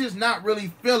 I'm just not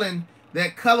really feeling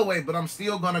that colorway, but I'm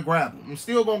still gonna grab them. I'm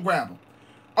still gonna grab them.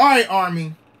 All right,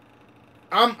 Army.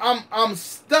 I'm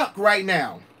stuck right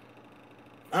now.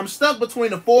 I'm stuck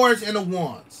between the 4s and the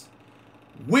 1s.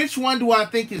 Which one do I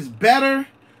think is better?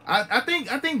 I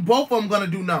think both of them gonna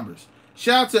do numbers.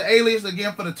 Shout out to Alias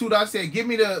again for the $2. Said, give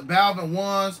me the Balvin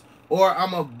 1s, or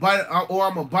I'm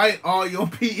gonna bite all your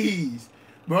PEs.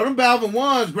 Bro, them Balvin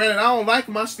 1s, granted, I don't like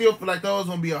them. I still feel like those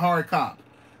gonna be a hard cop.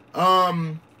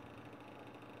 I'm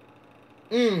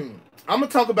gonna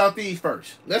talk about these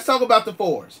first. Let's talk about the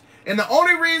 4s. And the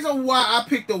only reason why I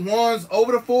picked the 1s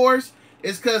over the 4s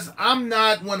is because I'm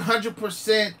not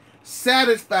 100%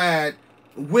 satisfied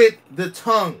with the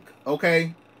tongue,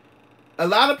 okay? A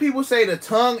lot of people say the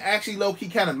tongue actually low-key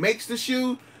kind of makes the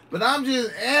shoe, but I'm just,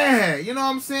 you know what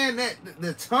I'm saying? That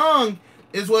the tongue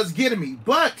is what's getting me.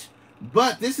 But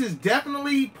this is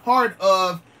definitely part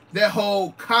of that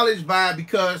whole college vibe,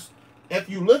 because if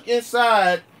you look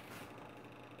inside,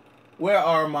 where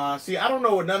are my, see, I don't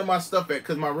know where none of my stuff at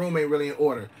because my room ain't really in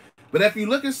order. But if you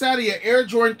look inside of your Air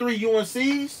Jordan 3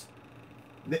 UNCs,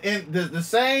 the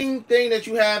same thing that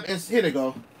you have, and here they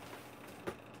go,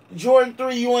 Jordan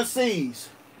 3 UNCs.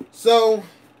 So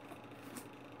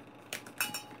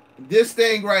this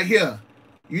thing right here,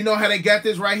 you know how they got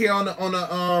this right here on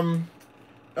the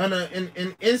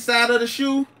inside of the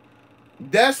shoe?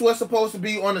 That's what's supposed to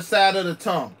be on the side of the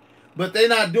tongue. But they're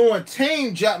not doing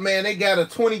team jump, man. They got a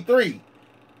 23.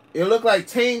 It looked like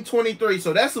team 23.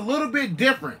 So that's a little bit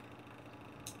different.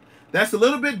 That's a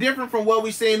little bit different from what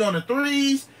we seen on the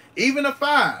 3s, even the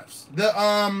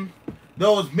 5s.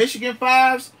 Those Michigan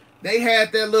 5s, they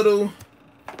had that little,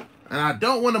 and I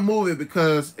don't want to move it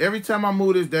because every time I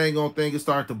move this dang on thing, it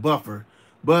starts to buffer.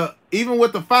 But even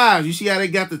with the 5s, you see how they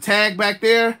got the tag back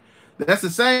there? That's the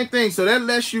same thing. So that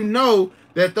lets you know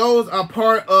that those are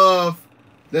part of,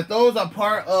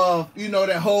 you know,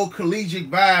 that whole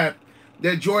collegiate vibe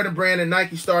that Jordan Brand and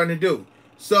Nike starting to do.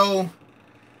 So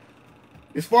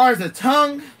as far as the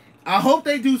tongue, I hope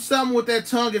they do something with that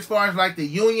tongue as far as like the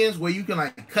unions where you can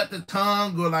like cut the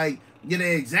tongue or like get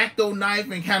an X-Acto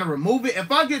knife and kind of remove it. If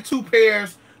I get 2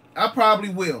 pairs, I probably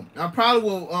will. I probably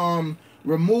will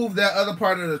remove that other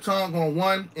part of the tongue on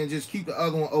one and just keep the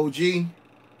other one OG.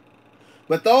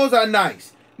 But those are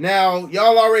nice. Now,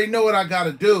 y'all already know what I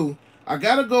gotta do. I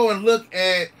gotta go and look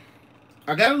at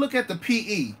the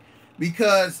PE,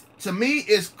 because to me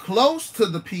it's close to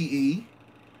the PE,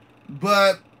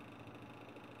 but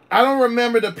I don't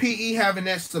remember the PE having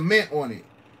that cement on it.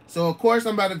 So of course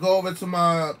I'm about to go over to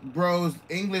my bros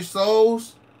English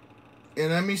Soles and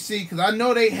let me see, because I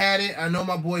know they had it. I know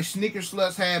my boy Sneaker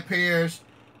Sluts had pairs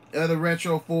of the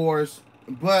Retro 4s,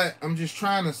 but I'm just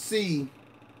trying to see.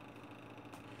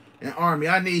 And Army,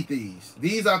 I need these.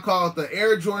 These are called the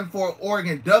Air Jordan 4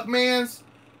 Oregon Duckmans.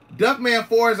 Duckman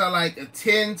 4s are like a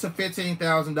 $10,000 to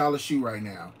 $15,000 shoe right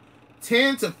now.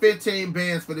 10 to 15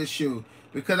 bands for this shoe,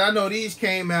 because I know these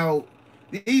came out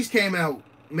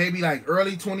maybe like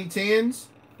early 2010s,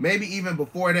 maybe even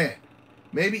before that.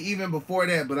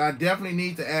 But I definitely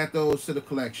need to add those to the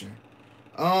collection.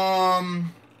 You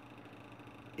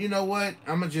know what?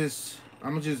 I'm gonna just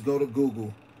go to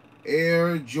Google.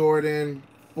 Air Jordan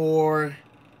 4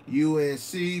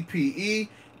 UNC PE.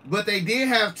 But they did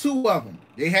have 2 of them.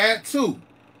 They had 2.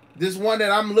 This one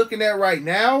that I'm looking at right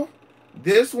now,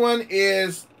 this one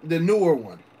is the newer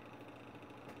one.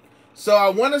 So I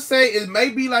want to say it may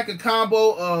be like a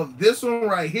combo of this one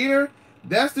right here.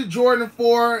 That's the Jordan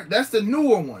 4. That's the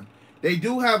newer one. They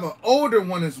do have an older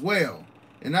one as well.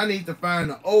 And I need to find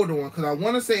the older one, because I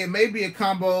want to say it may be a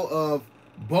combo of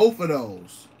both of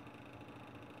those.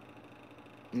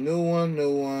 New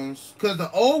ones. Because the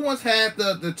old ones had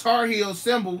the Tar Heel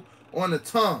symbol on the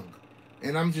tongue.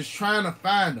 And I'm just trying to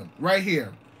find them. Right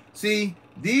here. See,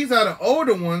 these are the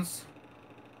older ones.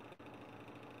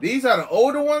 These are the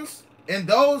older ones. And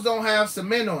those don't have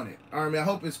cement on it. I mean, I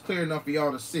hope it's clear enough for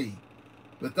y'all to see.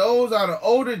 But those are the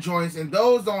older joints. And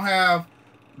those don't have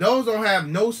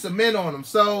no cement on them.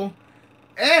 So,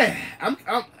 I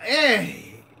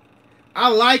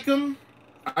like them.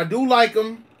 I do like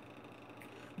them.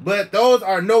 But those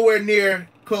are nowhere near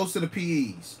close to the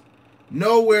PEs.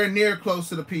 Nowhere near close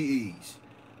to the PEs.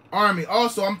 Army.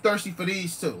 Also, I'm thirsty for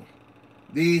these too.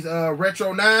 These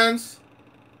retro 9s.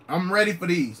 I'm ready for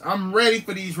these. I'm ready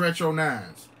for these retro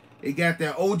 9s. It got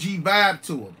that OG vibe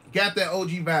to them. Got that OG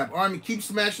vibe. Army, keep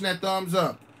smashing that thumbs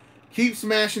up. Keep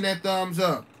smashing that thumbs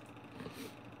up.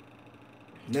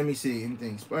 Let me see.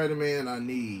 Anything Spider-Man I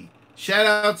need. Shout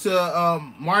out to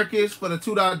Marcus for the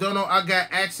 $2 dono. I got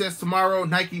access tomorrow.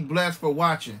 Nike blessed for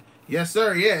watching. Yes,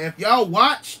 sir. Yeah. If y'all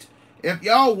watched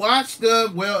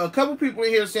well, a couple people in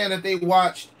here saying that they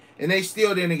watched and they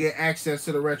still didn't get access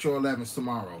to the Retro 11s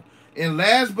tomorrow. And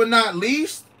last but not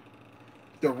least,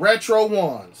 the Retro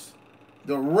 1s.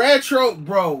 The Retro,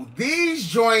 bro, these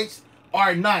joints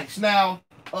are nice. Now,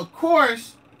 of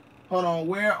course, hold on,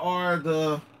 where are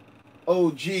the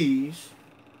OGs?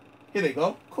 Here they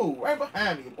go. Cool, right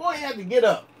behind me. Boy, you had to get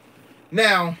up.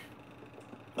 Now,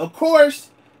 of course,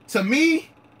 to me,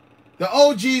 the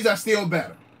OGs are still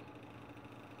better.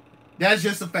 That's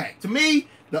just a fact. To me,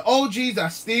 the OGs are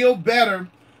still better,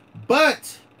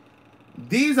 but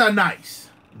these are nice.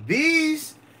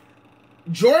 These,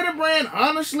 Jordan Brand,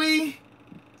 honestly,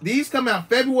 these come out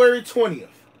February 20th.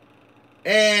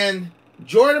 And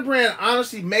Jordan Brand,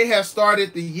 honestly, may have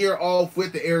started the year off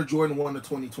with the Air Jordan 1 of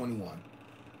 2021.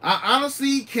 I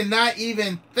honestly cannot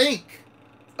even think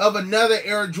of another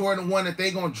Air Jordan 1 that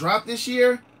they're going to drop this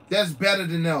year that's better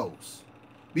than those.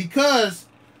 Because,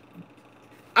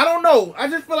 I don't know, I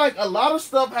just feel like a lot of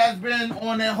stuff has been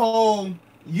on that whole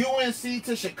UNC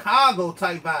to Chicago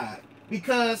type vibe.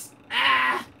 Because,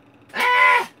 I'm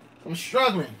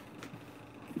struggling.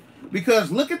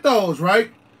 Because look at those,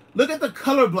 right? Look at the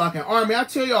color blocking. Army, I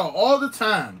tell y'all all the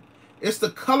time, it's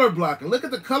the color blocking. Look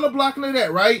at the color blocking of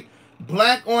that, right?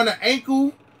 Black on the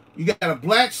ankle. You got a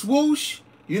black swoosh.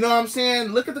 You know what I'm saying?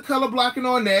 Look at the color blocking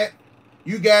on that.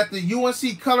 You got the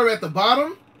UNC color at the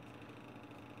bottom.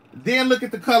 Then look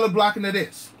at the color blocking of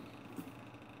this.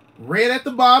 Red at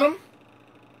the bottom.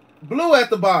 Blue at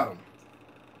the bottom.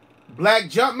 Black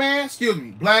Jumpman. Excuse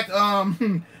me. Black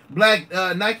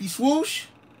black Nike swoosh.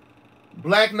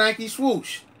 Black Nike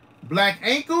swoosh. Black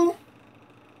ankle.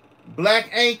 Black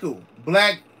ankle.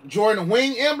 Black Jordan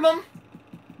wing emblem.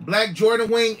 Black Jordan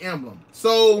wing emblem.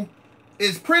 So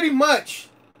it's pretty much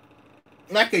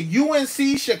like a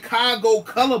UNC Chicago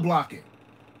color blocking.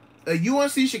 A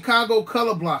UNC Chicago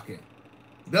color blocking.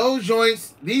 Those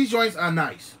joints, these joints are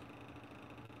nice.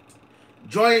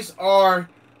 Joints are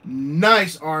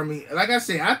nice, Army. Like I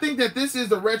said, I think that this is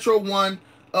the retro one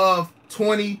of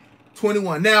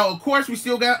 2021. Now, of course, we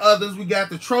still got others. We got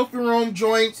the trophy room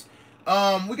joints.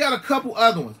 We got a couple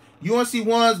other ones. UNC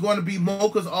one's going to be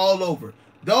mochas all over.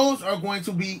 Those are going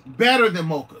to be better than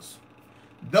mochas.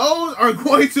 Those are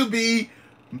going to be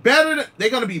better.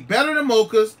 They're going to be better than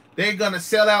mochas. They're going to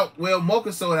sell out. Well,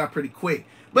 mochas sold out pretty quick.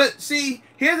 But see,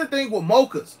 here's the thing with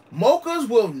mochas. Mochas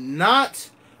will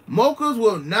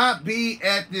not be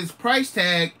at this price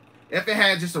tag if it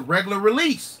had just a regular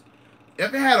release.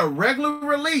 If it had a regular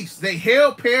release, they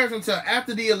held pairs until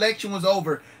after the election was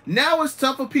over. Now it's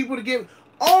tough for people to get.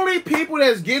 Only people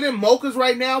that's getting mochas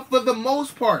right now, for the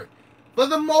most part,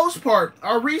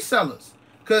 are resellers.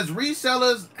 Because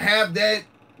resellers have that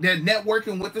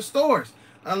networking with the stores.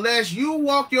 Unless you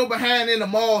walk your behind in the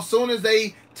mall as soon as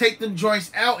they take them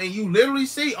joints out and you literally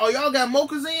see, oh, y'all got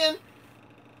mochas in?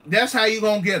 That's how you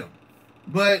going to get them.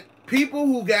 But people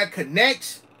who got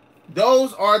connects,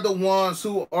 those are the ones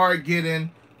who are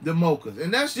getting the mochas.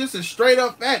 And that's just a straight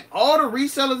up fact. All the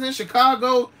resellers in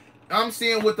Chicago, I'm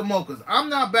seeing with the mochas. I'm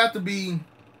not about to be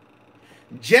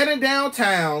jetting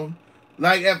downtown.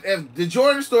 Like if the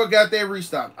Jordan store got their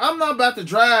restock, I'm not about to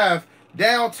drive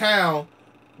downtown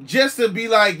just to be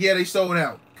like, yeah, they sold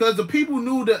out. Because the people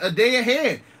knew a day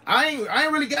ahead. I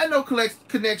ain't really got no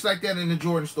connects like that in the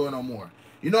Jordan store no more.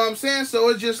 You know what I'm saying? So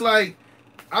it's just like,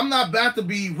 I'm not about to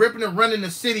be ripping and running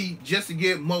the city just to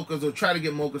get mochas or try to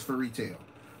get mochas for retail.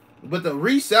 But the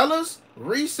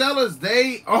resellers,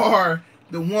 they are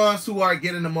the ones who are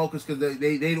getting the mochas because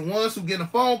they the ones who getting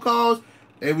the phone calls.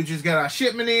 Hey, we just got our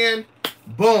shipment in.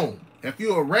 Boom. If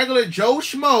you're a regular Joe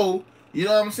Schmo, you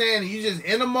know what I'm saying, you just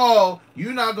in the mall,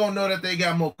 you're not going to know that they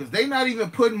got mochas. They not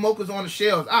even putting mochas on the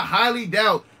shelves. I highly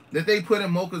doubt that they putting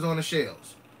mochas on the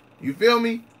shelves. You feel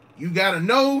me? You got to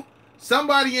know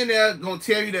somebody in there going to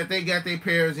tell you that they got their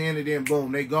pairs in, and then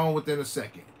boom, they gone within a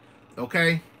second.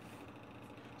 Okay?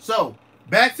 So,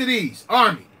 back to these.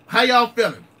 Army, how y'all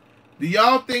feeling? Do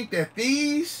y'all think that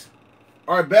these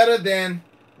are better than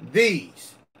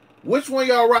these? Which one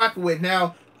y'all rocking with?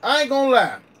 Now, I ain't gonna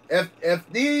lie. If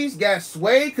these got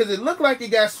suede, because it looked like it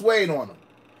got suede on them.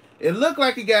 It looked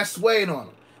like it got suede on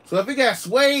them. So if it got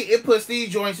suede, it puts these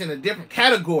joints in a different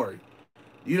category.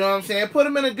 You know what I'm saying? Put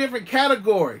them in a different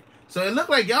category. So it looked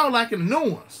like y'all liking the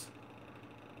new ones.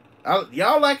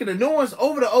 Y'all liking the new ones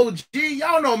over the OG.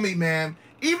 Y'all know me, man.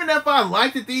 Even if I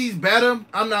liked these better,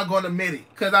 I'm not going to admit it.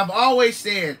 Because I've always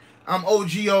said I'm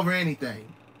OG over anything.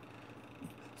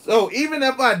 So even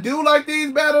if I do like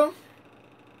these better,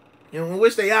 in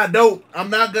which they are dope, I'm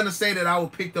not going to say that I will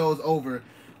pick those over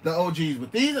the OGs.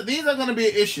 But these are going to be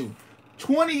an issue.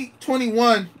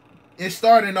 2021 is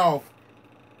starting off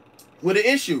with an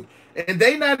issue. And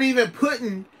they not even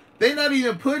putting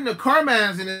the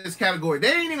Carmines in this category.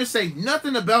 They didn't even say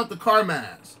nothing about the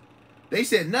Carmines. They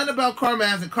said nothing about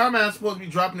Carmines, and Carmines supposed to be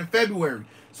dropping in February.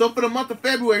 So for the month of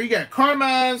February, you got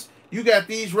Carmines, you got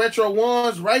these retro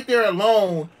ones right there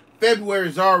alone. February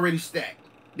is already stacked.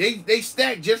 They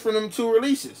stacked just for them 2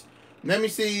 releases. Let me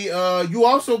see. You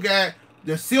also got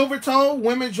the Silver Toe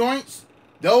women joints.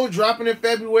 Those dropping in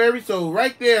February. So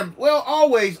right there, well,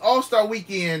 always All-Star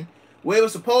Weekend, where it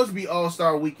was supposed to be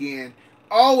All-Star Weekend,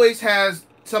 always has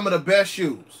some of the best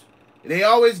shoes. They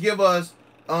always give us,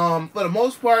 for the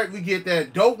most part, we get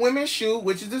that dope women's shoe,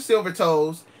 which is the Silver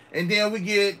Toes, and then we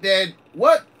get that,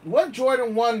 what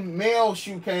Jordan 1 male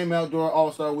shoe came out during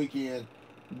All-Star Weekend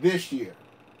this year?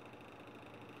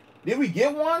 Did we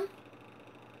get one?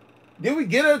 Did we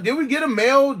get a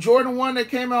male Jordan 1 that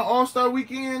came out All-Star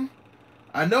Weekend?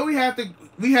 I know we got the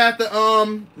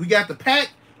pack,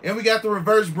 and we got the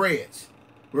reverse breads.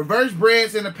 Reverse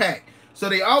breads in the pack. So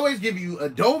they always give you a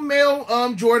dope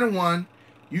male Jordan 1,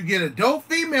 you get a dope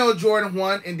female Jordan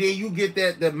 1, and then you get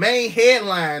the main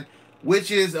headline,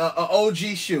 which is a OG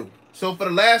shoe. So for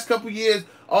the last couple years,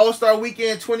 All-Star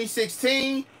Weekend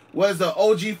 2016 was the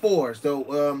OG 4s.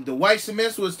 The white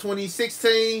cements was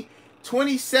 2016.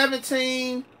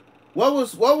 2017, what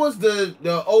was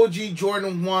the OG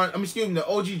Jordan 1? I mean, excuse me, the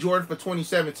OG Jordan for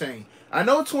 2017. I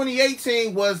know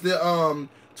 2018 was the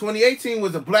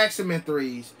black cement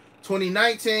 3s.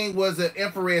 2019 was the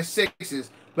infrared 6s,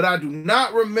 but I do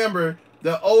not remember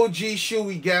the OG shoe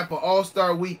we got for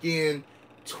All-Star Weekend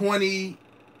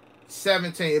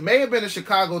 2017. It may have been the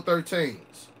Chicago 13s.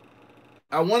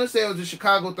 I want to say it was the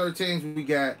Chicago 13s we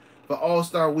got for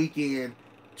All-Star Weekend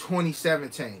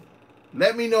 2017.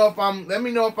 Let me know if I'm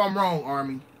wrong,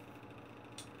 Army.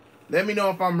 Let me know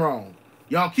if I'm wrong.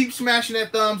 Y'all keep smashing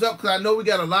that thumbs up, because I know we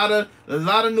got a lot of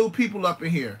new people up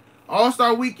in here.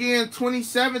 All-Star Weekend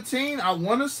 2017, I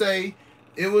want to say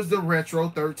it was the Retro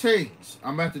 13s.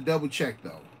 I'm about to double check,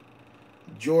 though.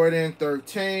 Jordan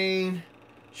 13,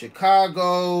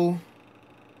 Chicago.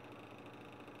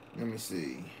 Let me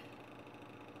see.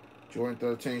 Jordan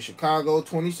 13, Chicago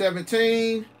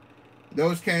 2017.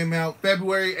 Those came out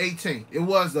February 18th. It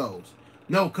was those.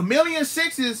 No, Chameleon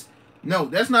 6s. No,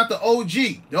 that's not the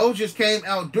OG. Those just came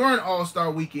out during All-Star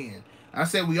Weekend. I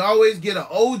said we always get an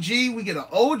OG. We get an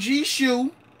OG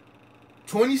shoe.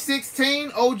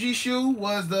 2016 OG shoe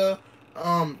was the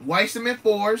white cement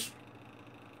 4s.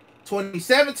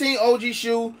 2017 OG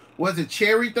shoe was the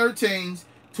cherry 13s.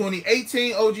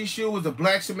 2018 OG shoe was the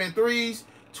black cement 3s.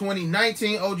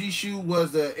 2019 OG shoe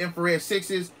was the infrared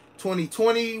 6s.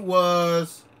 2020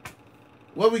 was,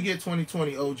 what we get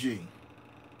 2020 OG?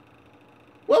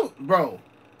 Well, bro,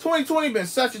 2020 been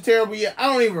such a terrible year.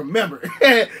 I don't even remember.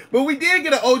 But we did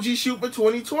get an OG shoe for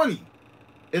 2020,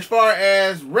 as far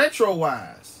as retro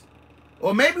wise.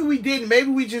 Or maybe we didn't. Maybe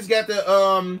we just got the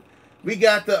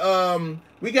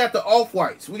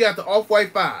off-whites. We got the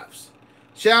off-white 5s.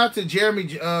 Shout out to Jeremy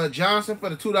Johnson for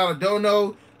the $2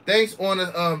 dono. Thanks on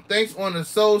the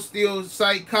Soul Steel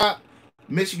site, cop.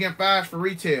 Michigan 5s for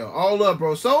retail. All up,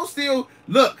 bro. Soul Steel,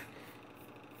 look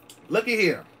at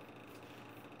here.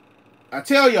 I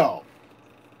tell y'all,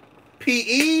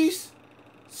 PEs,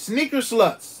 sneaker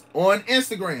sluts on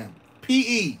Instagram.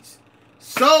 PEs,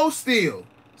 Soul Steel,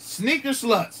 sneaker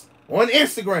sluts on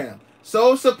Instagram.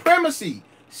 Soul Supremacy,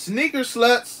 sneaker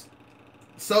sluts.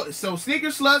 So sneaker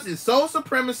sluts is Soul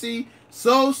Supremacy,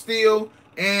 Soul Steel,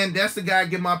 and that's the guy I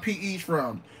get my PEs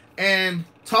from. And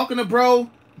talking to bro,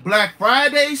 Black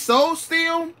Friday Soul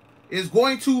Steel is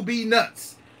going to be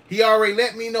nuts. He already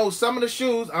let me know some of the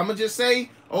shoes. I'm gonna just say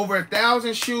over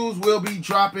 1,000 shoes will be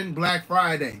dropping Black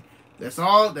Friday. That's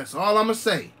all I'm gonna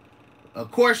say.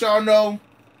 Of course, y'all know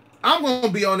I'm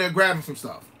gonna be on there grabbing some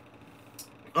stuff.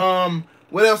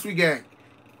 What else we got?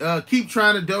 Keep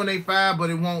trying to donate 5,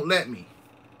 but it won't let me.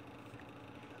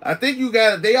 I think you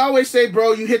got it. They always say,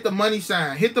 bro, you hit the money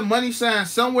sign. Hit the money sign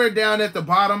somewhere down at the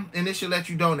bottom, and it should let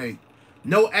you donate.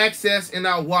 No access and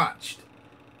I watched.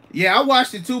 Yeah, I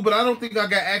watched it too, but I don't think I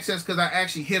got access because I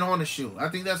actually hit on the shoe. I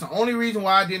think that's the only reason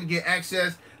why I didn't get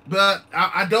access. But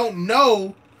I don't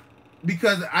know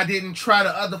because I didn't try the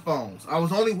other phones. I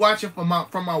was only watching from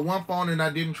my one phone and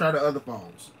I didn't try the other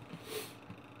phones.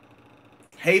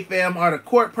 Hey fam, are the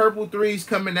Court Purple 3s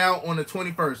coming out on the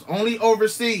 21st? Only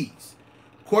overseas.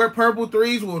 Court Purple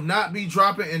 3s will not be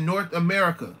dropping in North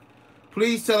America.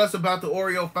 Please tell us about the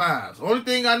Oreo 5s. Only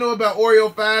thing I know about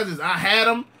Oreo 5s is I had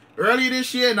them earlier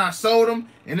this year and I sold them,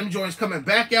 and them joints coming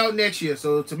back out next year.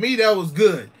 So to me, that was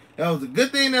good. That was a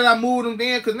good thing that I moved them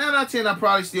then, because 9 out of 10, I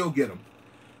probably still get them.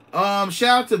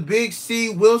 Shout out to Big C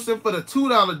Wilson for the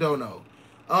 $2 dono.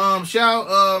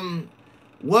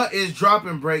 What is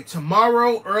dropping break?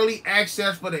 Tomorrow, early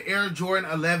access for the Air Jordan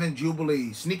 11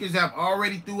 Jubilee. Sneakers have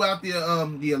already threw out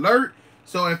the alert.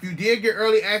 So if you did get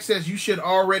early access, you should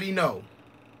already know.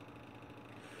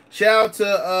 Shout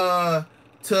out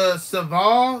to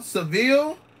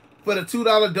Seville for the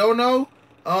 $2 dono.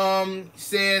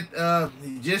 Said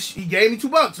he gave me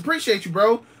 $2. Appreciate you,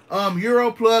 bro.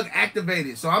 Euro plug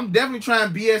activated. So I'm definitely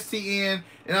trying BSTN,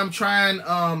 and I'm trying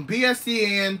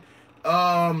BSTN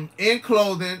in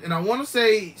clothing, and I want to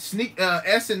say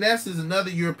SNS is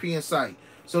another European site.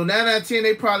 So 9 out of 10,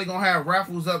 they probably gonna have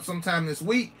raffles up sometime this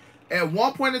week. At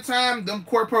one point in time, them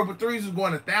Court Purple 3s was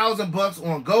going $1,000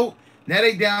 on GOAT. Now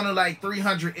they down to like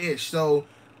 300-ish. So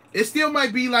it still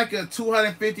might be like a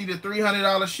 $250 to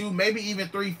 $300 shoe, maybe even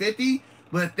 $350.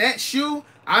 But that shoe,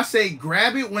 I say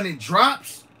grab it when it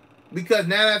drops, because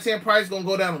 9 out of 10 price is gonna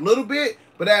go down a little bit.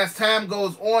 But as time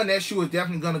goes on, that shoe is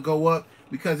definitely gonna go up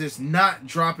because it's not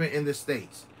dropping in the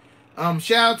States.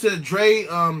 Shout out to Dre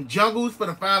Jungles for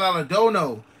the $5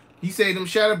 dono. He said them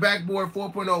Shatter Backboard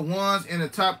 4.0 ones and the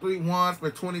top 3 ones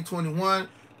for 2021.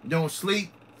 Don't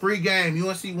sleep. Free game.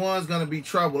 UNC one's gonna be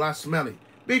trouble. I smell it.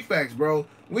 Big facts, bro.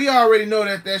 We already know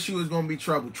that shoe is gonna be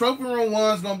trouble. Trophy Room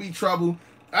one's gonna be trouble.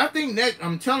 I think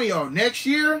I'm telling y'all, next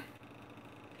year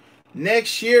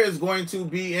is going to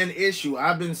be an issue.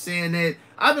 I've been saying that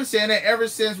ever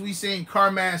since we seen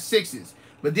Carmass 6s.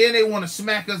 But then they want to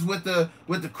smack us with the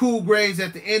cool grades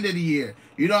at the end of the year.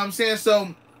 You know what I'm saying?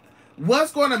 So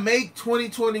what's going to make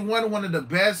 2021 one of the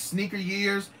best sneaker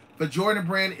years for Jordan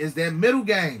Brand is that middle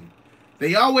game.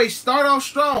 They always start off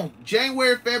strong.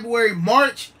 January, February,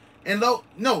 March, and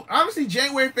honestly,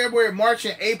 January, February, March,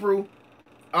 and April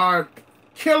are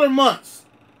killer months.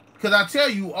 Because I tell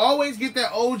you, always get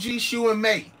that OG shoe in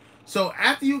May. So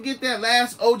after you get that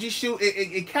last OG shoe,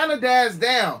 it kind of dies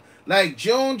down. Like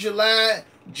June, July,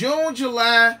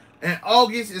 and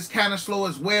August is kind of slow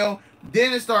as well.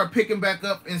 Then it started picking back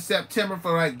up in September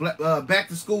for like back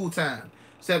to school time.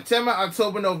 September,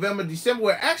 October, November, December.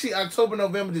 Well, actually October,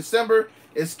 November, December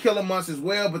is killer months as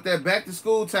well. But that back to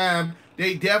school time,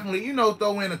 they definitely,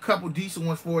 throw in a couple decent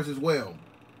ones for us as well.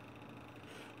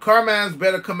 Carmine's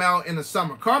better come out in the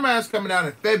summer. Carmine's coming out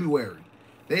in February.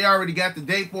 They already got the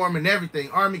date for him and everything.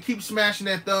 Army, keep smashing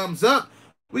that thumbs up.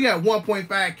 We got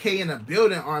 1.5K in the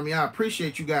building, Army. I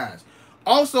appreciate you guys.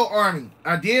 Also, Army,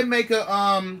 I did make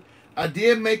an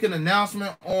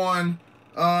announcement on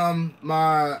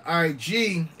my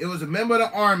IG. It was a member of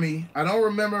the Army. I don't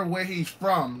remember where he's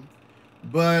from,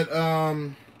 but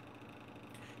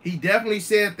he definitely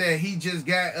said that he just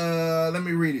got let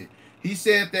me read it. He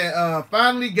said that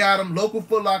finally got them. Local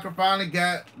Foot Locker finally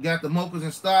got the mochas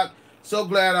in stock. So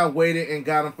glad I waited and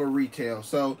got them for retail.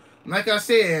 So, like I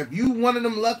said, if you one of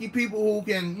them lucky people who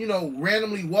can,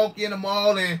 randomly walk in the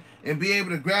mall and be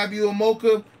able to grab you a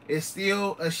mocha, it's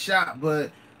still a shot,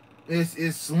 but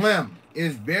it's slim.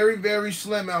 It's very, very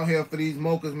slim out here for these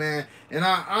mochas, man. And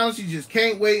I honestly just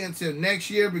can't wait until next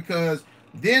year, because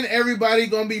then everybody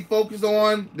gonna be focused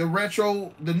on the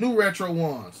new retro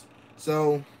ones.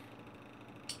 So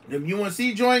them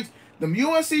UNC joints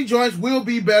will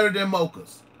be better than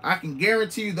mochas. I can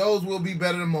guarantee you those will be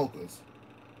better than mochas.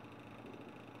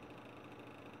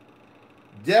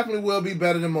 Definitely will be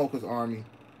better than mochas, Army.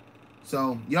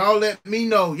 So y'all let me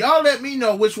know. Y'all let me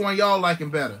know which one y'all liking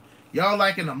better. Y'all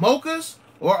liking the mochas,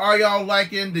 or are y'all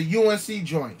liking the UNC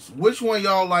joints? Which one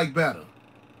y'all like better?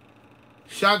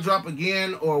 Shock drop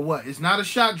again or what? It's not a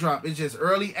shock drop. It's just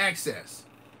early access.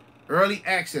 Early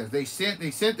access. They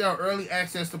sent out early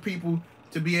access to people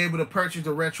to be able to purchase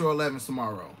the Retro 11s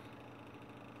tomorrow.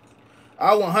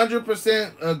 I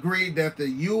 100% agree that the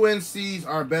UNCs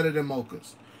are better than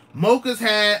mochas. Mochas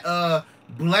had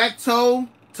black toe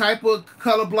type of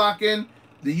color blocking.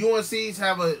 The UNCs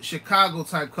have a Chicago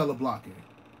type color blocking.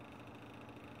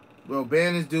 Bro,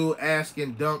 ban this dude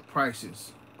asking dunk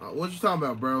prices. What you talking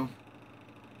about, bro?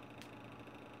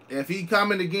 If he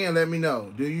comment again, let me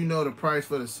know. Do you know the price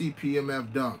for the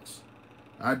CPMF dunks?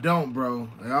 I don't, bro.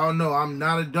 Y'all know I'm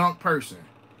not a dunk person.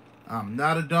 I'm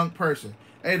not a dunk person.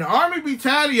 Hey, the Army be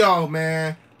tired of y'all,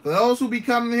 man. For those who be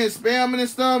coming in here spamming and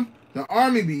stuff, the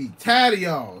Army be tired of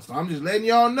y'all. So I'm just letting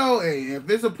y'all know, hey, if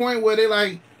there's a point where they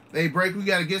like, hey, break, we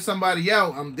got to get somebody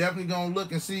out, I'm definitely going to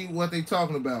look and see what they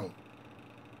talking about.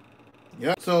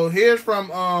 Yep. So here's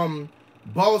from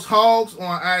Boss Hogs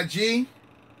on IG.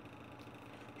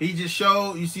 He just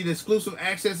showed, you see the exclusive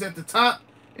access at the top,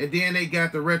 and then they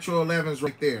got the Retro 11s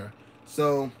right there.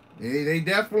 So they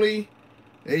definitely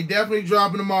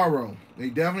dropping tomorrow. They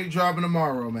definitely dropping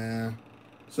tomorrow, man.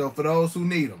 So for those who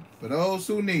need them. For those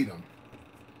who need them.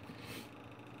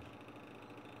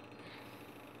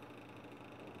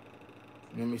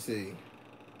 Let me see.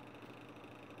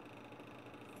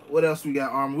 What else we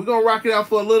got, Army? We're going to rock it out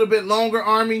for a little bit longer,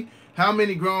 Army. How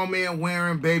many grown men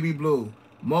wearing baby blue?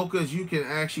 Mochas you can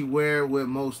actually wear with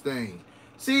most things.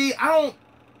 See, I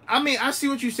see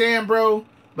what you're saying, bro.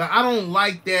 But I don't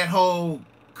like that whole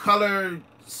color,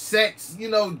 sex, you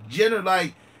know, gender.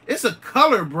 Like, it's a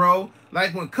color, bro.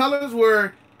 Like, when colors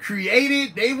were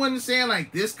created, they wasn't saying,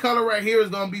 like, this color right here is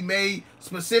going to be made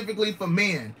specifically for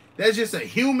men. That's just a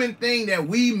human thing that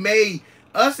we made.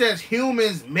 Us as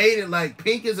humans made it like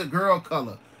pink is a girl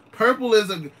color. Purple is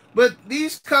a... But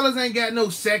these colors ain't got no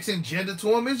sex and gender to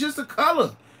them. It's just a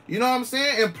color. You know what I'm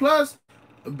saying? And plus,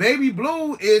 baby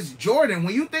blue is Jordan.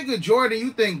 When you think of Jordan,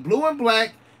 you think blue and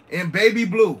black and baby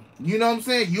blue. You know what I'm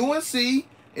saying? UNC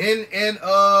and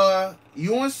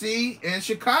UNC and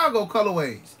Chicago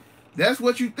colorways. That's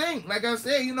what you think. Like I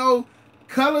said, you know,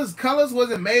 colors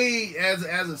wasn't made as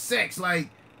a sex. Like,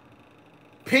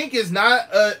 pink is not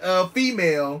a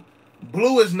female.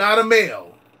 Blue is not a male.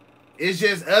 It's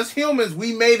just us humans,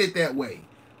 we made it that way.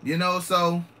 You know,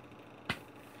 so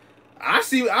I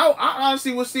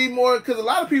honestly would see more, because a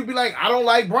lot of people be like, I don't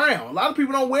like brown. A lot of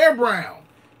people don't wear brown.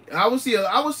 I would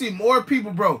see more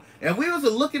people, bro. If we was to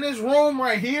look in this room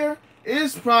right here,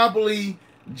 it's probably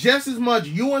just as much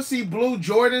UNC blue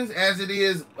Jordans as it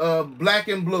is black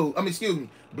and blue. I mean, excuse me,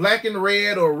 black and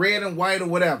red or red and white or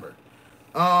whatever.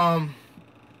 What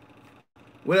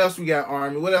else we got,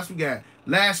 Army? What else we got?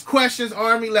 Last questions,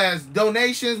 Army. Last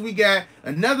donations. We got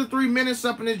another 3 minutes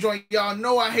up in the joint. Y'all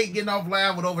know I hate getting off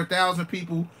live with over 1,000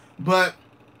 people. But,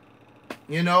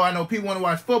 you know, I know people want to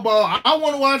watch football. I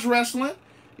want to watch wrestling.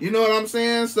 You know what I'm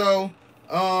saying? So,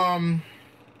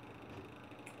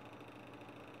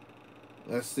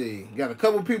 let's see. Got a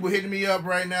couple people hitting me up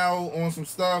right now on some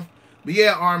stuff. But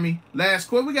yeah, Army. Last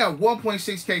quote. We got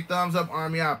 1.6K thumbs up,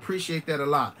 Army. I appreciate that a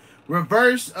lot.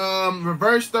 Reverse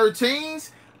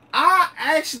 13s. I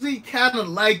actually kind of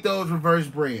like those reverse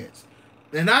breads.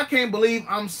 And I can't believe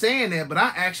I'm saying that, but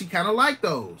I actually kind of like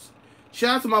those.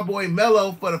 Shout out to my boy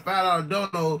Mello for the $5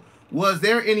 dono. Was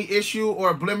there any issue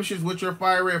or blemishes with your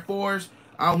fire red 4s?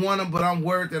 I want them, but I'm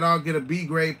worried that I'll get a B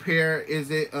grade pair. Is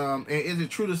it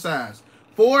true to size?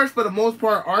 4s, for the most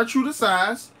part, are true to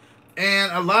size.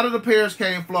 And a lot of the pairs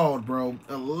came flawed, bro.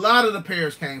 A lot of the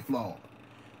pairs came flawed.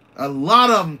 A lot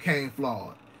of them came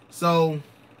flawed. So,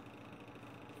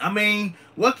 I mean,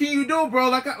 what can you do, bro?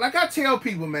 Like I tell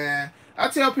people, man. I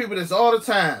tell people this all the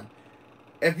time.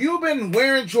 If you've been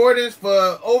wearing Jordans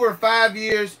for over 5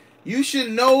 years, you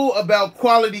should know about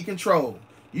quality control.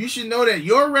 You should know that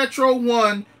your Retro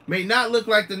 1 may not look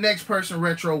like the next person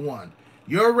Retro 1.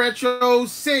 Your Retro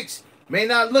 6 may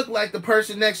not look like the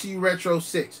person next to you Retro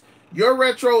 6. Your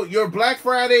Black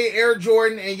Friday Air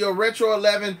Jordan and your Retro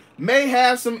 11 may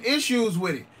have some issues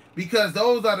with it, because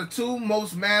those are the two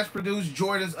most mass-produced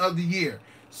Jordans of the year.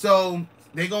 So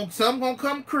some gonna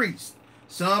come creased,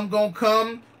 some gonna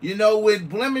come, you know, with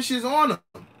blemishes on them.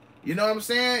 You know what I'm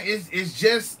saying?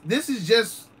 This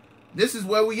is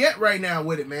where we at right now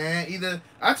with it, man.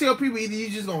 I tell people, either you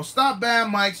just gonna stop buying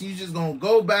mics and you just gonna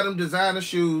go buy them designer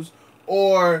shoes,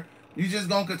 or you just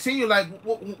gonna continue. Like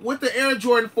with the Air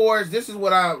Jordan 4s, this is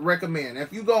what I recommend.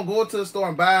 If you gonna go to the store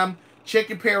and buy them, check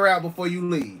your pair out before you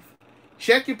leave.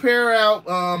 Check your pair out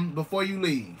before you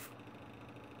leave.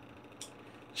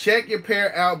 Check your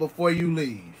pair out before you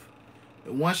leave.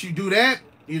 And once you do that,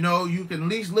 you know, you can at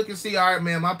least look and see, all right,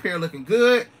 man, my pair looking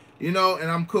good, you know,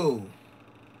 and I'm cool.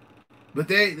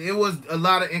 But it was a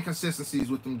lot of inconsistencies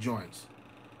with them joints.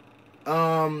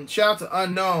 Shout out to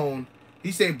Unknown.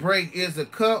 He said, break, is the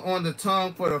cut on the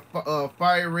tongue for the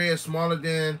fire red smaller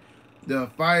than the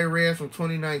fire red from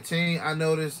 2019? I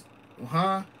noticed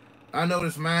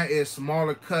mine is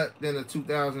smaller cut than the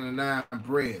 2009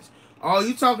 breads. Oh,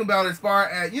 you talking about as far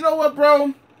as, you know what,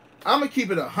 bro? I'm going to keep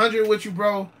it 100 with you,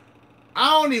 bro. I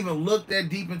don't even look that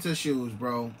deep into shoes,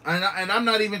 bro. And I'm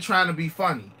not even trying to be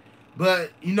funny.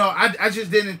 But, you know, I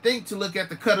just didn't think to look at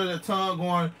the cut of the tongue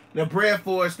on the Bread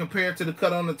Force compared to the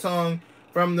cut on the tongue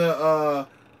from the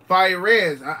Fire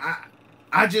Reds.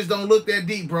 I just don't look that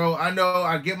deep, bro. I know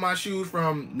I get my shoes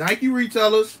from Nike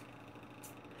retailers,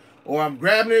 or I'm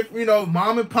grabbing it, you know,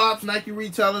 mom and pop's Nike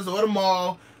retailers or the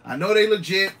mall. I know they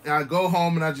legit. And I go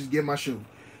home and I just get my shoe.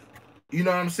 You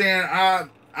know what I'm saying?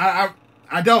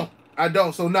 I don't.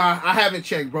 So nah, I haven't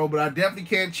checked, bro, but I definitely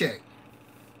can't check.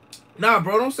 Nah,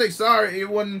 bro, don't say sorry. It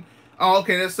wasn't. Oh,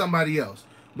 okay, that's somebody else.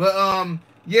 But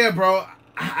yeah, bro,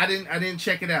 I didn't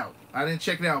check it out. I didn't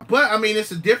check it out. But I mean,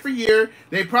 it's a different year.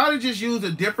 They probably just used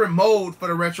a different mode for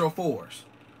the Retro 4s.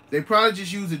 They probably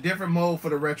just used a different mode for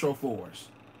the Retro 4s.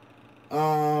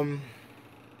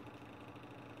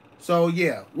 So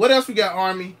yeah, what else we got,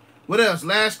 Army? What else?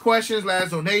 Last questions,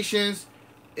 last donations.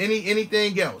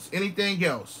 Anything else? Anything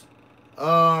else?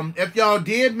 If y'all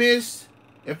did miss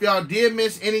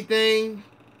anything,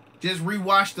 just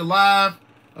rewatch the live.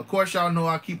 Of course, y'all know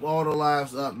I keep all the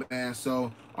lives up, man.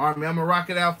 So, Army, I'm gonna rock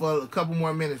it out for a couple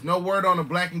more minutes. No word on the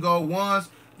black and gold ones.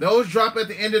 Those drop at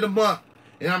the end of the month,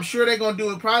 and I'm sure they're gonna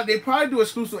do it. They probably do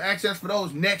exclusive access for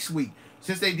those next week,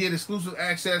 since they did exclusive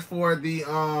access for the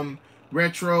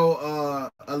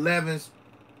retro 11s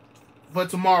for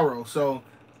tomorrow. So,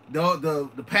 the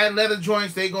patent leather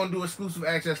joints, they gonna do exclusive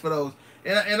access for those.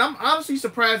 And I'm honestly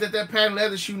surprised that patent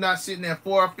leather shoe not sitting at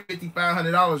 $450,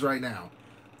 $500 right now.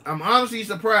 I'm honestly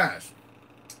surprised,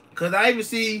 cause I even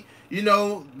see, you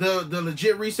know, the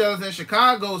legit resellers in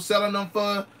Chicago selling them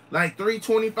for like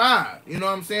 $325. You know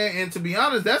what I'm saying? And to be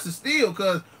honest, that's a steal,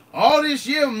 cause all this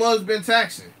year Mud's been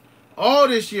taxing. All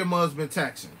this year Mud's been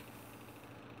taxing.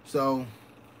 So,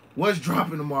 what's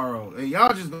dropping tomorrow? Hey,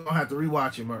 y'all just gonna have to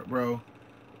rewatch it, bro.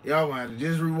 Y'all gonna have to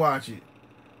just rewatch it.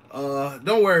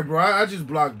 Don't worry, bro. I just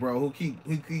blocked bro who keep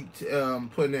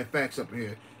putting their facts up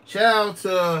here. Shout out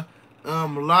to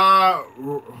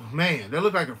man, that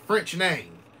look like a French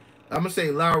name. I'm gonna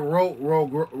say La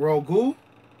Rogu.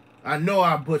 I know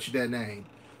I butchered that name.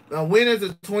 When is the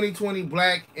 2020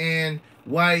 black and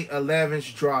white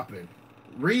 11s dropping?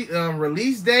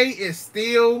 Release date is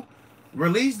still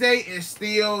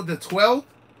the 12th.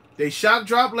 They shock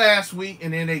dropped last week,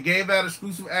 and then they gave out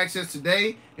exclusive access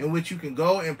today, in which you can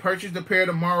go and purchase the pair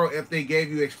tomorrow if they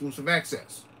gave you exclusive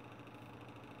access.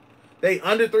 They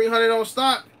under 300 on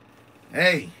stock.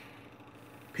 Hey,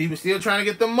 people still trying to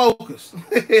get the mochas.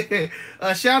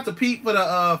 Shout out to Pete for the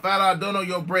 $5 don't know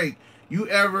your break. You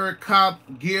ever cop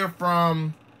gear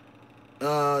from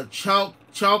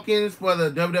Chalkins for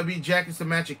the WWE jackets to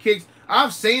match your kicks?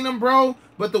 I've seen them, bro,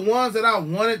 but the ones that I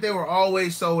wanted, they were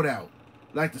always sold out.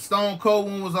 Like the Stone Cold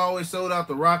one was always sold out,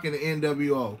 the Rock and the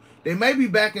NWO. They may be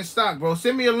back in stock, bro.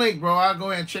 Send me a link, bro. I'll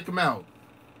go ahead and check them out.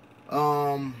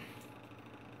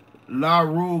 La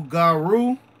Rue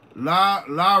Garou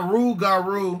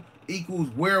equals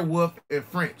werewolf in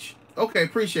French. Okay,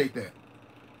 appreciate that.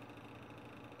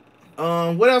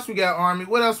 What else we got, Army?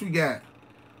 What else we got?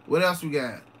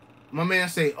 My man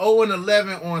say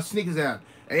 0-11 on Sneakers app.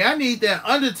 Hey, I need that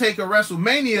Undertaker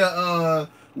WrestleMania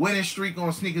winning streak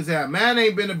on Sneakers app. Man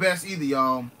ain't been the best either,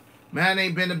 y'all. Man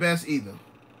ain't been the best either.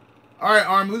 All right,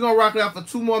 Army, we're gonna rock it out for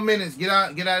 2 more minutes. Get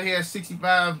out of here at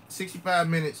 65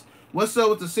 minutes. What's up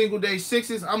with the single day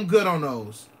sixes? I'm good on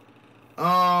those.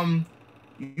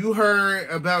 You heard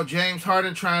about James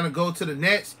Harden trying to go to the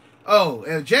Nets? Oh,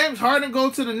 if James Harden go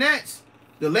to the Nets,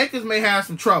 the Lakers may have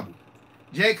some trouble.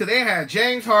 Because they had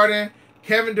James Harden,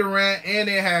 Kevin Durant, and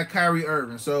they had Kyrie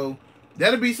Irving. So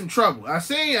that'll be some trouble. I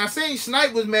seen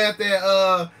Snipe was mad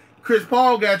that Chris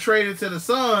Paul got traded to the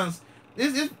Suns.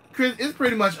 It's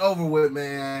pretty much over with,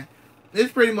 man.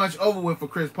 It's pretty much over with for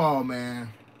Chris Paul, man.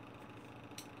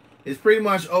 It's pretty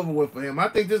much over with for him. I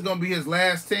think this is gonna be his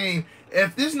last team.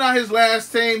 If this is not his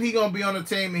last team, he gonna be on the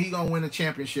team and he gonna win a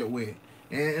championship with.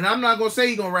 And I'm not gonna say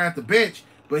he gonna ride the bench,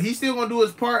 but he's still gonna do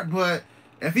his part. But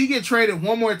if he get traded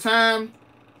one more time,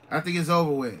 I think it's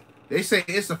over with. They say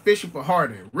it's official for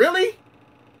Harden. Really?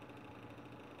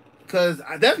 Because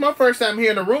that's my first time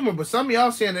hearing the rumor, but some of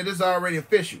y'all saying that it's already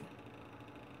official.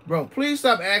 Bro, please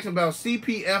stop asking about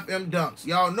CPFM dunks.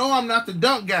 Y'all know I'm not the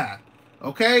dunk guy,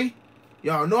 okay?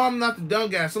 Y'all know I'm not the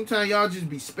dunk guy. Sometimes y'all just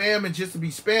be spamming just to be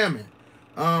spamming.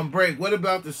 Break, what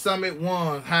about the Summit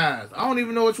ones, highs? I don't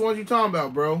even know which ones you talking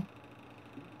about, bro.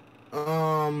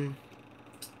 Oh,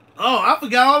 I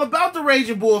forgot all about the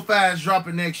Raging Bull 5s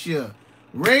dropping next year.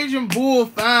 Raging Bull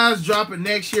 5s dropping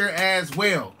next year as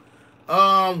well.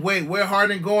 Wait, where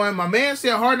Harden going? My man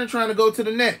said Harden trying to go to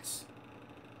the Nets.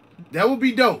 That would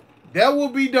be dope. That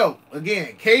would be dope.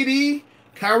 Again, KD,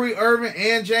 Kyrie Irving,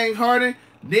 and James Harden.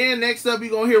 Then next up, you're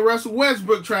going to hear Russell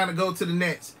Westbrook trying to go to the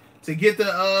Nets. to get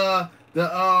the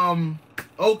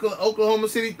Oklahoma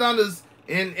City Thunders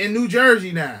in New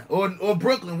Jersey now, or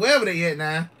Brooklyn, wherever they at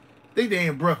now. I think they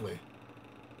in Brooklyn.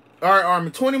 All right,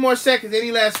 Army, 20 more seconds.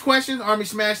 Any last questions? Army,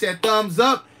 smash that thumbs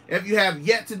up. If you have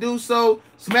yet to do so,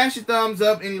 smash your thumbs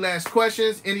up. Any last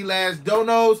questions? Any last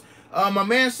donos? My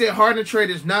man said Harden trade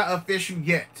is not official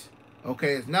yet.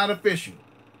 Okay, it's not official.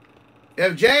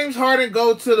 If James Harden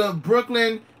go to the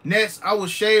Brooklyn Nets, I will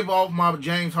shave off my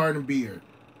James Harden beard.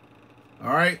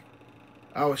 All right?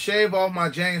 I will shave off my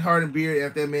James Harden beard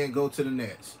if that man go to the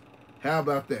Nets. How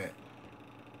about that?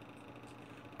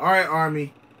 All right,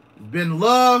 Army. It's been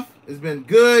love. It's been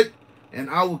good. And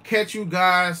I will catch you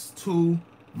guys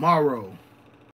tomorrow.